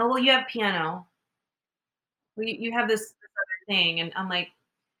 Oh, well, you have piano. Well, you have this other thing. And I'm like,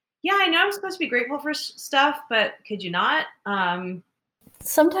 yeah, I know I'm supposed to be grateful for stuff, but could you not?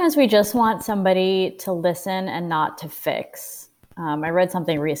 Sometimes we just want somebody to listen and not to fix. I read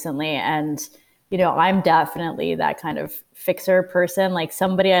something recently, and I'm definitely that kind of fixer person. Like,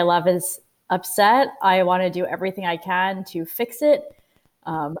 somebody I love is upset, I want to do everything I can to fix it.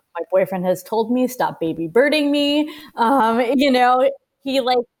 My boyfriend has told me, stop baby birding me.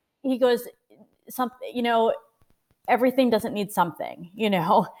 He goes, something, everything doesn't need something,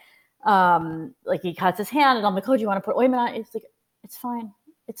 like, he cuts his hand and I'm like, oh, do you want to put ointment on? It's like, it's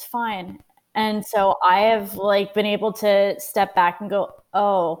fine. And so I have, like, been able to step back and go,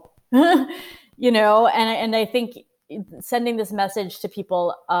 oh, and I think sending this message to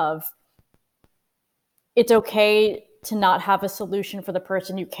people of, it's okay to not have a solution for the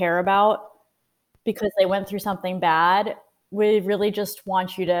person you care about because they went through something bad. We really just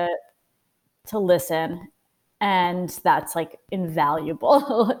want you to listen, and that's, like,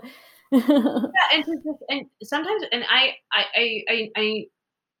 invaluable. Yeah, and sometimes, and I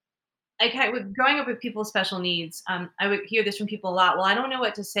kind of, growing up with people with special needs, I would hear this from people a lot. Well, I don't know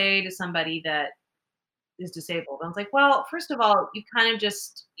what to say to somebody that is disabled. I was like, well, first of all, you kind of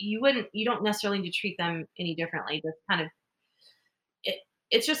you don't necessarily need to treat them any differently. Just kind of,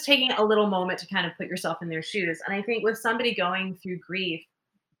 it's just taking a little moment to kind of put yourself in their shoes. And I think with somebody going through grief,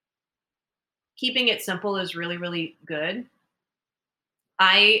 keeping it simple is really, really good.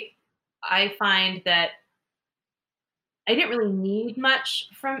 I I find that I didn't really need much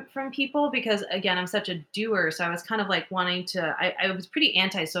from people because again, I'm such a doer. So I was kind of like wanting to I was pretty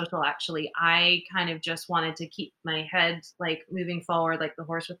antisocial actually. I kind of just wanted to keep my head like moving forward, like the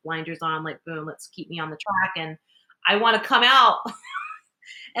horse with blinders on, like boom, let's keep me on the track. And I want to come out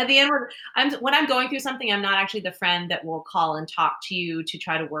at the end when I'm going through something, I'm not actually the friend that will call and talk to you to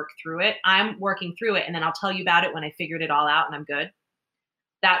try to work through it. I'm working through it and then I'll tell you about it when I figured it all out and I'm good.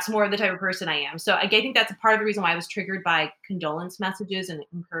 That's more of the type of person I am. So I think that's a part of the reason why I was triggered by condolence messages and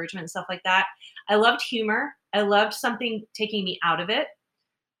encouragement and stuff like that. I loved humor. I loved something taking me out of it.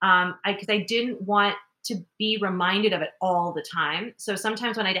 Because I didn't want to be reminded of it all the time. So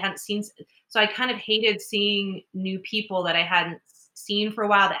sometimes when I hadn't seen, so I kind of hated seeing new people that I hadn't seen for a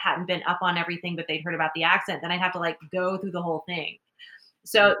while that hadn't been up on everything, but they'd heard about the accent. Then I'd have to like go through the whole thing.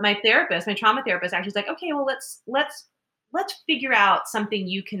 So my therapist, my trauma therapist, actually was like, okay, well let's figure out something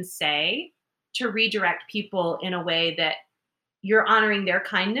you can say to redirect people in a way that you're honoring their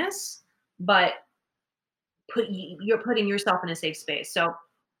kindness, but you're putting yourself in a safe space. So,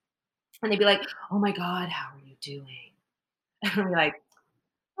 and they'd be like, "Oh my God, how are you doing?" And I'm like,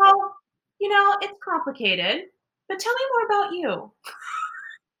 "Well, it's complicated, but tell me more about you."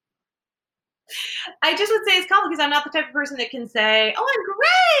 I just would say it's complicated because I'm not the type of person that can say, "Oh, I'm great."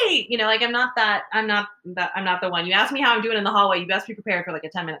 Like I'm not the one. You ask me how I'm doing in the hallway, you best be prepared for like a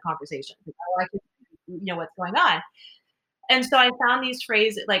 10-minute conversation. I like to what's going on. And so I found these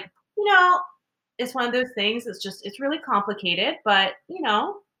phrases like, you know, it's one of those things. It's really complicated, but hey,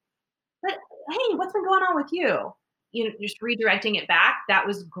 what's been going on with you? Just redirecting it back. That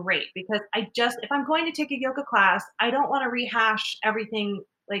was great because if I'm going to take a yoga class, I don't want to rehash everything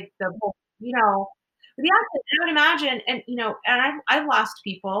like the whole, the accent. I would imagine, and I've lost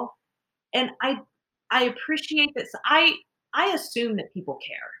people, and I appreciate this. I assume that people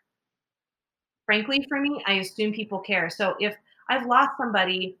care. Frankly, for me, I assume people care. So if I've lost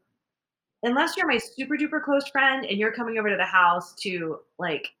somebody, unless you're my super duper close friend and you're coming over to the house to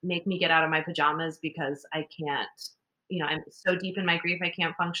like make me get out of my pajamas because I can't, I'm so deep in my grief I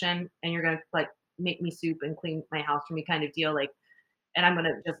can't function, and you're gonna like make me soup and clean my house for me kind of deal, like, and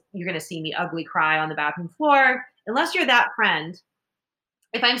you're gonna see me ugly cry on the bathroom floor. Unless you're that friend,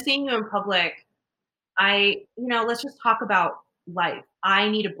 if I'm seeing you in public, let's just talk about life. I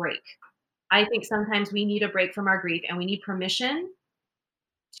need a break. I think sometimes we need a break from our grief and we need permission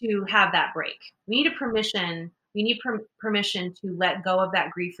to have that break. We need permission to let go of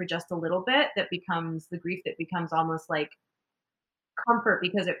that grief for just a little bit. That becomes the grief that becomes almost like comfort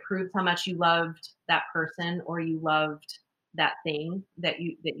because it proves how much you loved that person or you loved that thing that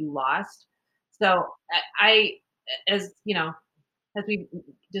you lost. So I as as we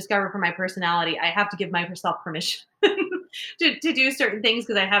discovered from my personality, I have to give myself permission to do certain things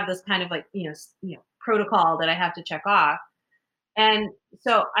because I have this kind of like protocol that I have to check off. And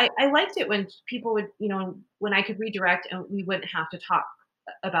so I liked it when people would, when I could redirect and we wouldn't have to talk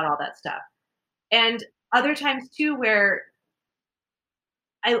about all that stuff. And other times too, where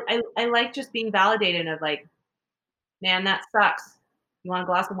I like just being validated of like, man, that sucks. You want a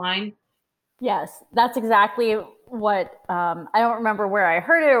glass of wine? Yes, that's exactly what I don't remember where I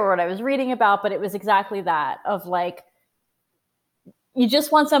heard it or what I was reading about, but it was exactly that of like, you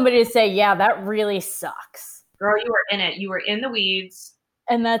just want somebody to say, yeah, that really sucks. Girl, you were in it. You were in the weeds.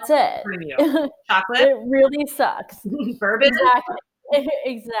 And that's it. Chocolate? It really sucks. Bourbon? Exactly.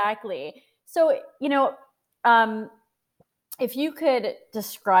 Exactly. So, if you could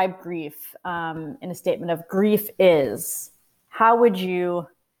describe grief in a statement of grief is, how would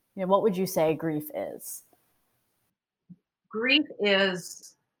what would you say grief is? Grief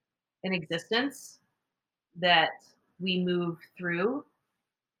is an existence that we move through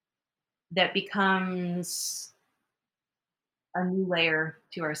that becomes a new layer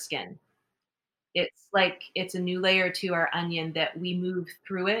to our skin. It's like it's a new layer to our onion that we move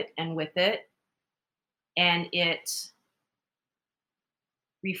through it and with it, and it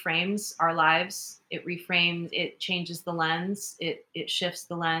reframes our lives. It changes the lens, it shifts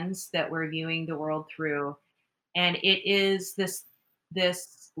the lens that we're viewing the world through. And it is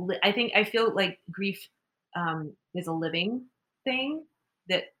I feel like grief is a living thing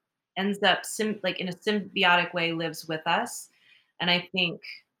that ends up like in a symbiotic way lives with us. And I think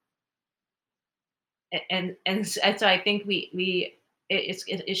so I think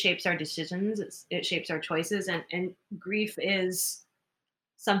it shapes our decisions. It shapes our choices, and grief is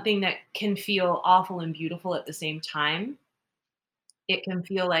something that can feel awful and beautiful at the same time. it can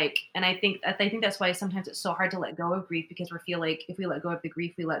feel like, and I think that's why sometimes it's so hard to let go of grief, because we feel like if we let go of the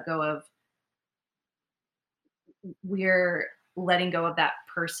grief, we let go of, we're letting go of that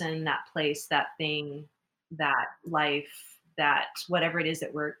person, that place, that thing, that life, that whatever it is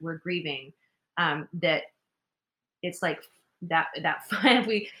that we're grieving. That it's like that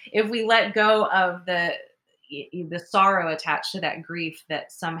if we let go of the sorrow attached to that grief,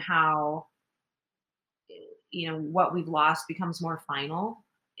 that somehow, what we've lost becomes more final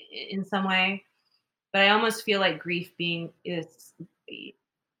in some way. But I almost feel like grief being is,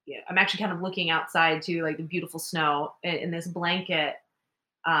 yeah, I'm actually kind of looking outside to like the beautiful snow in this blanket.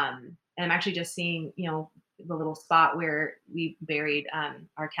 And I'm actually just seeing, the little spot where we buried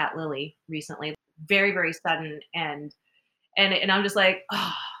our cat Lily recently. Very, very sudden, and I'm just like,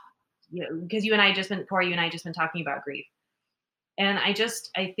 oh, because Corey, you and I just been talking about grief, and I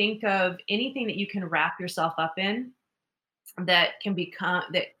think of anything that you can wrap yourself up in that can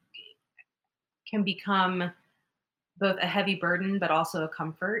become both a heavy burden but also a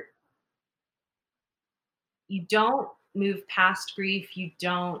comfort. You don't move past grief. You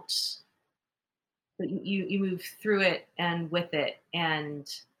don't. But you move through it and with it, and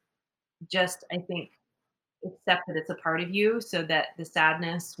just, I think, accept that it's a part of you, so that the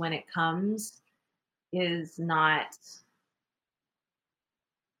sadness when it comes is not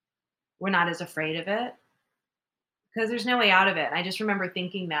we're not as afraid of it, because there's no way out of it. I just remember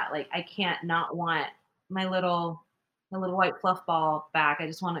thinking that, like, I can't not want my little my little white fluff ball back. I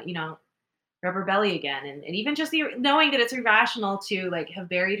just want to, rub her belly again, and even just knowing that it's irrational to like have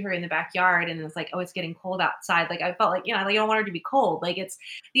buried her in the backyard, and it's like, oh, it's getting cold outside. Like, I felt like, like, I don't want her to be cold. Like, it's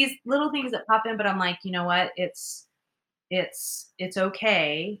these little things that pop in, but I'm like, you know what? It's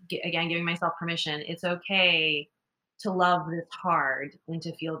okay. Again, giving myself permission. It's okay to love this hard and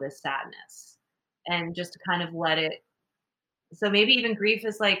to feel this sadness, and just to kind of let it. So maybe even grief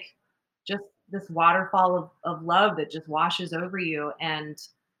is like just this waterfall of love that just washes over you and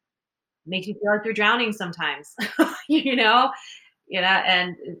makes you feel like you're drowning sometimes, you know?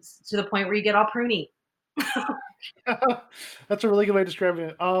 And it's to the point where you get all pruny. That's a really good way of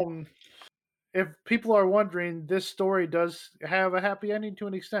describing it. If people are wondering, this story does have a happy ending to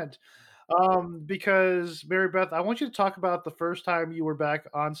an extent. Because Mary Beth, I want you to talk about the first time you were back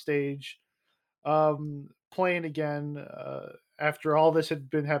on stage, playing again, after all this had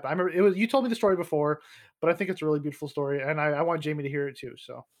been happening. I remember you told me the story before, but I think it's a really beautiful story, and I want Jamie to hear it too.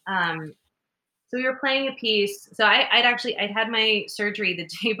 So, Um, so we were playing a piece. So I'd had my surgery the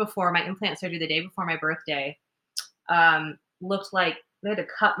day before, my implant surgery the day before my birthday. Looked like they had to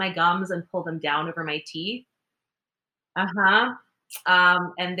cut my gums and pull them down over my teeth. Uh-huh.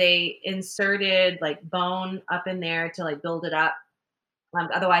 And they inserted like bone up in there to like build it up.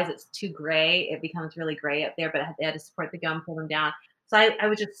 Otherwise, it's too gray. It becomes really gray up there, but they had to support the gum, pull them down. So I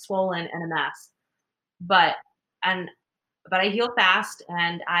was just swollen and a mess. But and but I healed fast,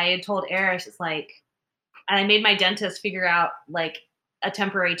 and I had told Eris, it's like, and I made my dentist figure out like a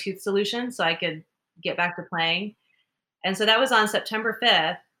temporary tooth solution so I could get back to playing. And so that was on September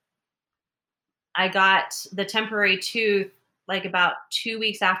 5th. I got the temporary tooth like about 2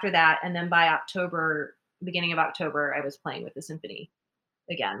 weeks after that, and then by October, beginning of October, I was playing with the symphony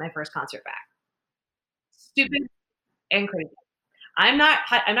again, my first concert back. Stupid and crazy. I'm not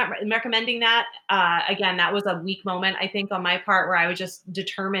recommending that. Again, that was a weak moment, I think, on my part, where I was just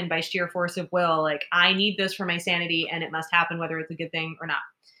determined by sheer force of will, like, I need this for my sanity, and it must happen whether it's a good thing or not.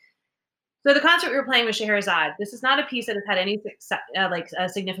 So the concert we were playing was Scheherazade. This is not a piece that has had any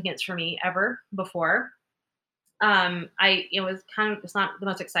significance for me ever before. It was kind of, it's not the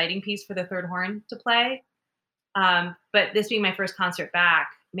most exciting piece for the third horn to play. But this being my first concert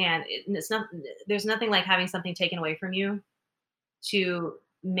back, man, it's not. There's nothing like having something taken away from you to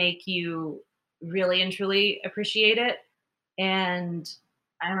make you really and truly appreciate it. And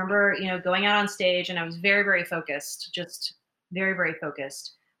I remember, going out on stage, and I was very, very focused, just very, very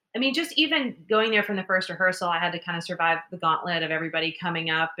focused. I mean, just even going there from the first rehearsal, I had to kind of survive the gauntlet of everybody coming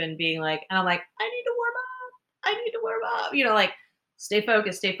up and being like, and I'm like, I need to warm up. I need to warm up. Like, stay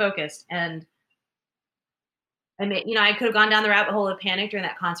focused, stay focused. And I could have gone down the rabbit hole of panic during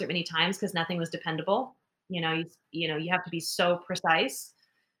that concert many times because nothing was dependable. You have to be so precise.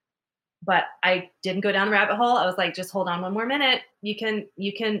 But I didn't go down the rabbit hole. I was like, just hold on one more minute. You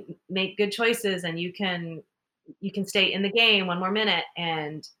can make good choices, and you can stay in the game one more minute.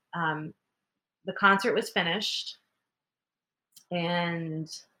 And the concert was finished, and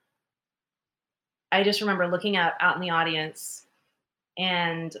I just remember looking out in the audience,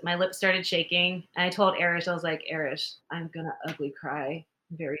 and my lips started shaking. And I told Erish, I was like, Erish, I'm gonna ugly cry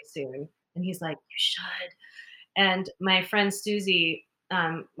very soon. And he's like, you should. And my friend Susie,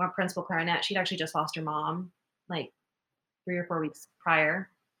 our principal clarinet, she'd actually just lost her mom like 3 or 4 weeks prior,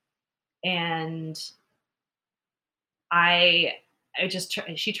 and I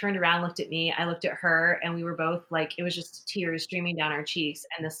she turned around, looked at me, I looked at her, and we were both like, it was just tears streaming down our cheeks.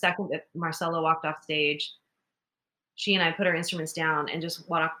 And the second that Marcella walked off stage, she and I put our instruments down and just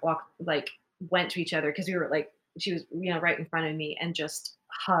like went to each other because we were like, she was, right in front of me, and just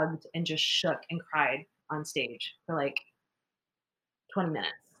hugged and just shook and cried on stage for like 20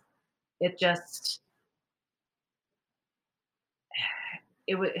 minutes. It just,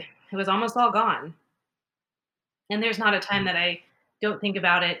 it was almost all gone. And there's not a time that I don't think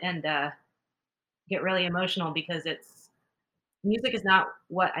about it and get really emotional, because it's music is not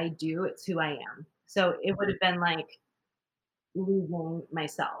what I do, it's who I am. So it would have been like losing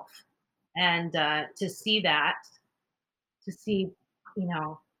myself. And to see that, to see, you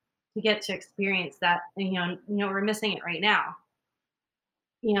know, to get to experience that, and, we're missing it right now.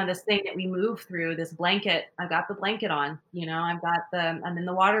 This thing that we move through, this blanket, I've got the blanket on, I'm in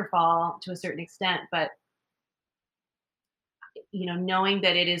the waterfall to a certain extent, but knowing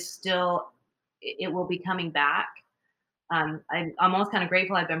that it is still, it will be coming back. I'm almost kind of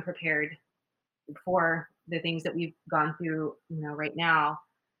grateful I've been prepared for the things that we've gone through, right now.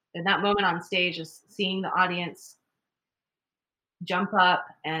 And that moment on stage is seeing the audience jump up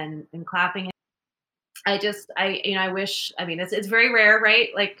and clapping. I wish, I mean, it's very rare, right?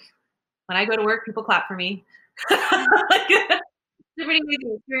 Like when I go to work, people clap for me. Like, it's a pretty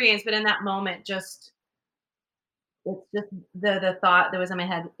amazing experience, but in that moment, it's just the thought that was in my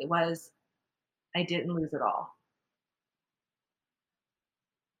head, it was, I didn't lose it all.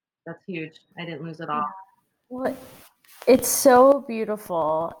 That's huge. I didn't lose it all. Well, it's so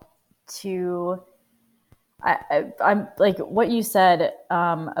beautiful to I'm like what you said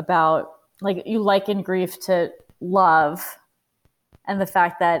about like you liken grief to love, and the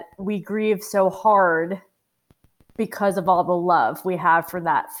fact that we grieve so hard because of all the love we have for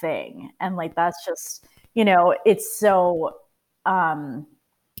that thing, and like that's just it's so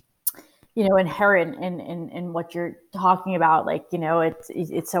inherent in what you're talking about. Like,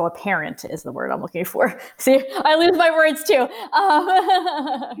 it's so apparent is the word I'm looking for. See, I lose my words too.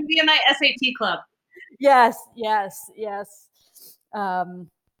 Be in my SAT club. Yes, yes, yes.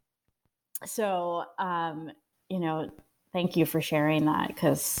 So, thank you for sharing that,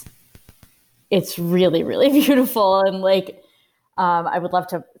 because it's really, really beautiful. And like, I would love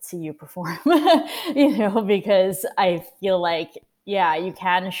to see you perform, because I feel like, yeah, you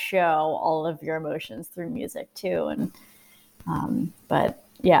can show all of your emotions through music too. And, but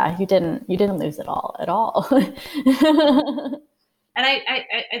yeah, you didn't lose it all at all. And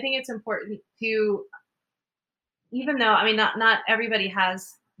I think it's important to, even though, I mean, not everybody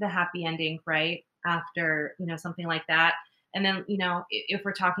has the happy ending, right? After, something like that. And then, if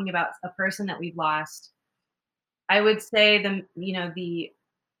we're talking about a person that we've lost, I would say the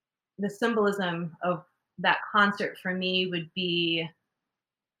symbolism of that concert for me would be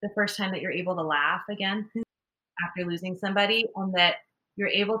the first time that you're able to laugh again after losing somebody, and that you're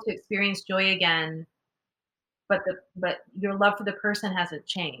able to experience joy again, but your love for the person hasn't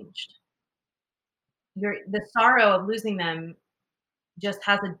changed. The sorrow of losing them just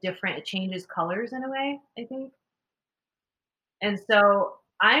has a different, it changes colors in a way, I think. And so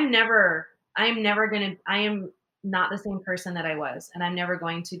I am not the same person that I was, and I'm never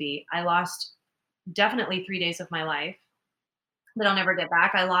going to be. I lost definitely 3 days of my life that I'll never get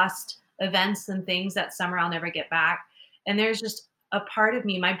back. I lost events and things that summer I'll never get back. And there's just a part of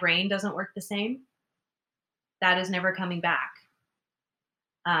me, my brain doesn't work the same. That is never coming back.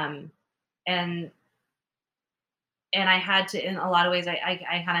 Um, and I had to, in a lot of ways,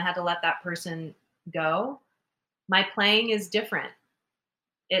 I kind of had to let that person go. My playing is different.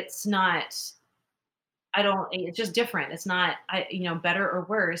 It's not, it's just different. It's not, better or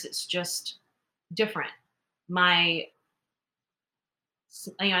worse. It's just different. My,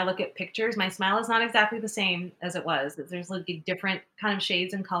 I look at pictures, my smile is not exactly the same as it was. There's like different kind of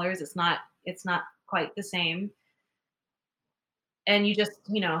shades and colors. It's not quite the same. And you just,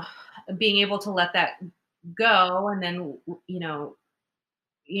 being able to let that go, and then,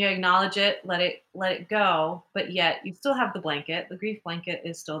 you acknowledge it, let it go, but yet you still have the blanket. The grief blanket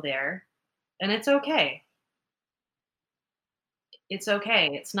is still there, and it's okay. It's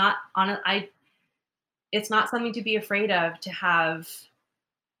okay. It's not something to be afraid of, to have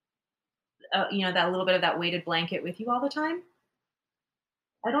that little bit of that weighted blanket with you all the time.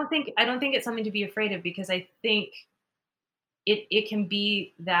 I don't think it's something to be afraid of, because I think it can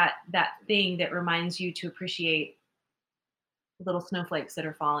be that thing that reminds you to appreciate little snowflakes that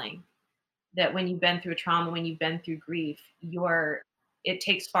are falling. that when you've been through a trauma, when you've been through grief, it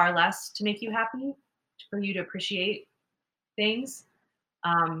takes far less to make you happy, for you to appreciate things.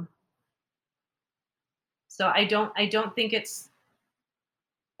 Um, so I don't think it's,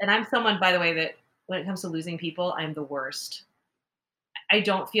 and I'm someone, by the way, that when it comes to losing people, I'm the worst. I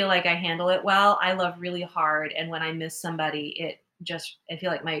don't feel like I handle it well. I love really hard, and when I miss somebody, I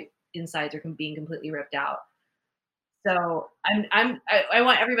feel like my insides are being completely ripped out. So I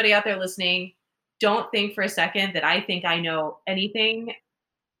want everybody out there listening, don't think for a second that I think I know anything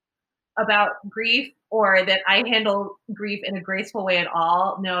about grief or that I handle grief in a graceful way at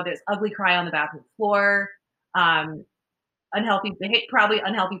all. No, there's ugly cry on the bathroom floor, um, probably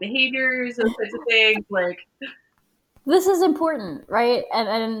unhealthy behaviors, those types of things. Like, This is important, right?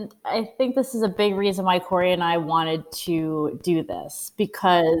 And I think this is a big reason why Corey and I wanted to do this,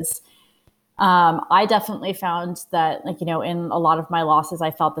 because I definitely found that, like, in a lot of my losses, I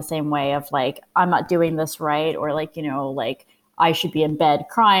felt the same way of like, I'm not doing this right, or like, like I should be in bed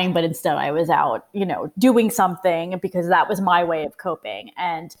crying, but instead I was out, doing something because that was my way of coping.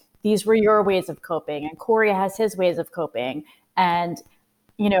 And these were your ways of coping. And Corey has his ways of coping. And,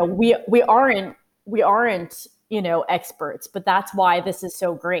 we aren't, experts, but that's why this is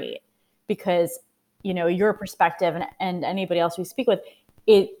so great, because, your perspective and anybody else we speak with,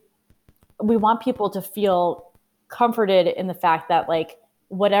 we want people to feel comforted in the fact that, like,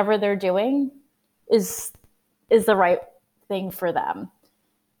 whatever they're doing is the right thing for them,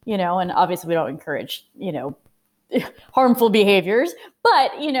 and obviously we don't encourage, harmful behaviors,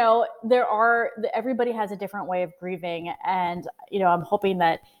 but everybody has a different way of grieving. And I'm hoping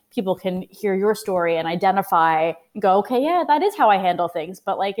that people can hear your story and identify and go, okay, yeah, that is how I handle things,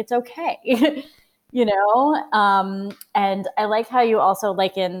 but like, it's okay. And I like how you also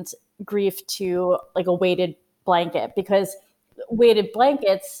likened grief to like a weighted blanket, because weighted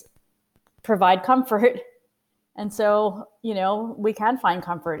blankets provide comfort. And so, we can find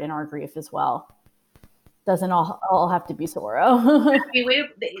comfort in our grief as well. Doesn't all have to be sorrow. I mean,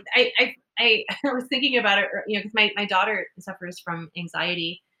 I was thinking about it, because my daughter suffers from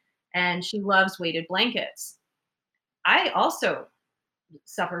anxiety, and she loves weighted blankets. I also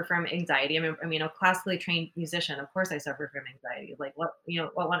suffer from anxiety. I mean, a classically trained musician. Of course, I suffer from anxiety. Like, what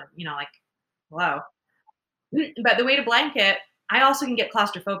one, like, hello. But the weighted blanket, I also can get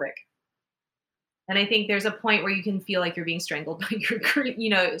claustrophobic. And I think there's a point where you can feel like you're being strangled by your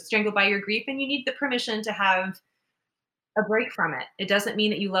grief, strangled by your grief, and you need the permission to have a break from it. It doesn't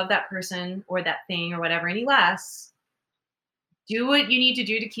mean that you love that person or that thing or whatever any less. Do what you need to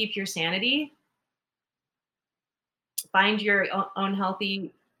do to keep your sanity. Find your own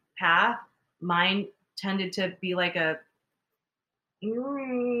healthy path. Mine tended to be like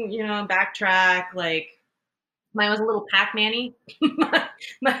backtrack. Like, mine was a little Pac-Man-y.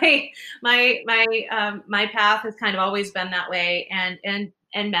 my path has kind of always been that way, and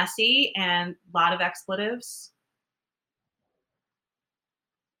messy, and a lot of expletives.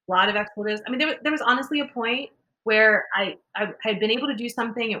 I mean, there was honestly a point where I had been able to do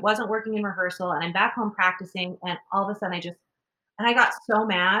something, it wasn't working in rehearsal, and I'm back home practicing, and all of a sudden I got so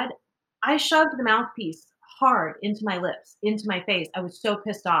mad, I shoved the mouthpiece hard into my lips, into my face. I was so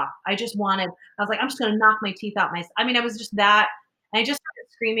pissed off. I was like, I'm just gonna knock my teeth out. I was just that, and I just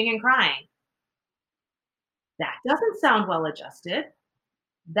started screaming and crying. That doesn't sound well adjusted.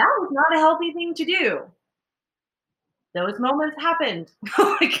 That was not a healthy thing to do. Those moments happened.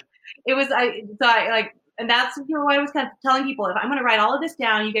 Like, and that's what I was kind of telling people. If I'm going to write all of this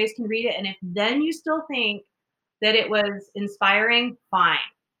down, you guys can read it, and if then you still think that it was inspiring, fine.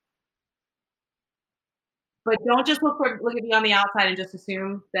 But don't just look at me on the outside and just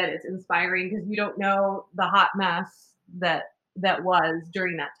assume that it's inspiring, because you don't know the hot mess that was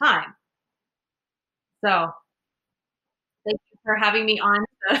during that time. So thank you for having me on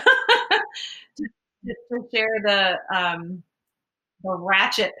to share the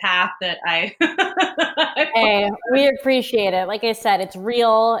ratchet path that I. Hey, we appreciate it. Like I said, it's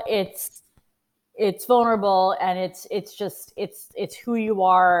real, it's vulnerable, and it's who you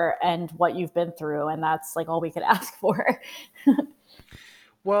are and what you've been through, and that's like all we could ask for.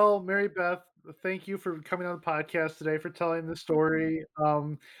 Well, Mary Beth, thank you for coming on the podcast today, for telling the story.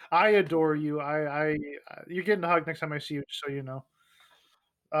 I adore you. You're getting a hug next time I see you, just so you know.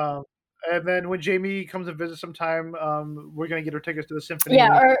 Um, and then when Jamie comes and visits sometime, we're gonna get her tickets to the symphony.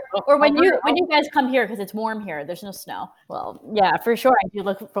 Yeah, or when you guys come here, because it's warm here. There's no snow. Well, yeah, for sure. I do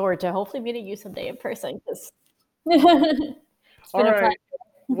look forward to hopefully meeting you someday in person. It's been All a right. pleasure.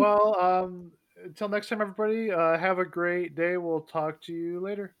 Well, until next time, everybody, have a great day. We'll talk to you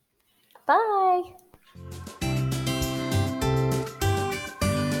later. Bye.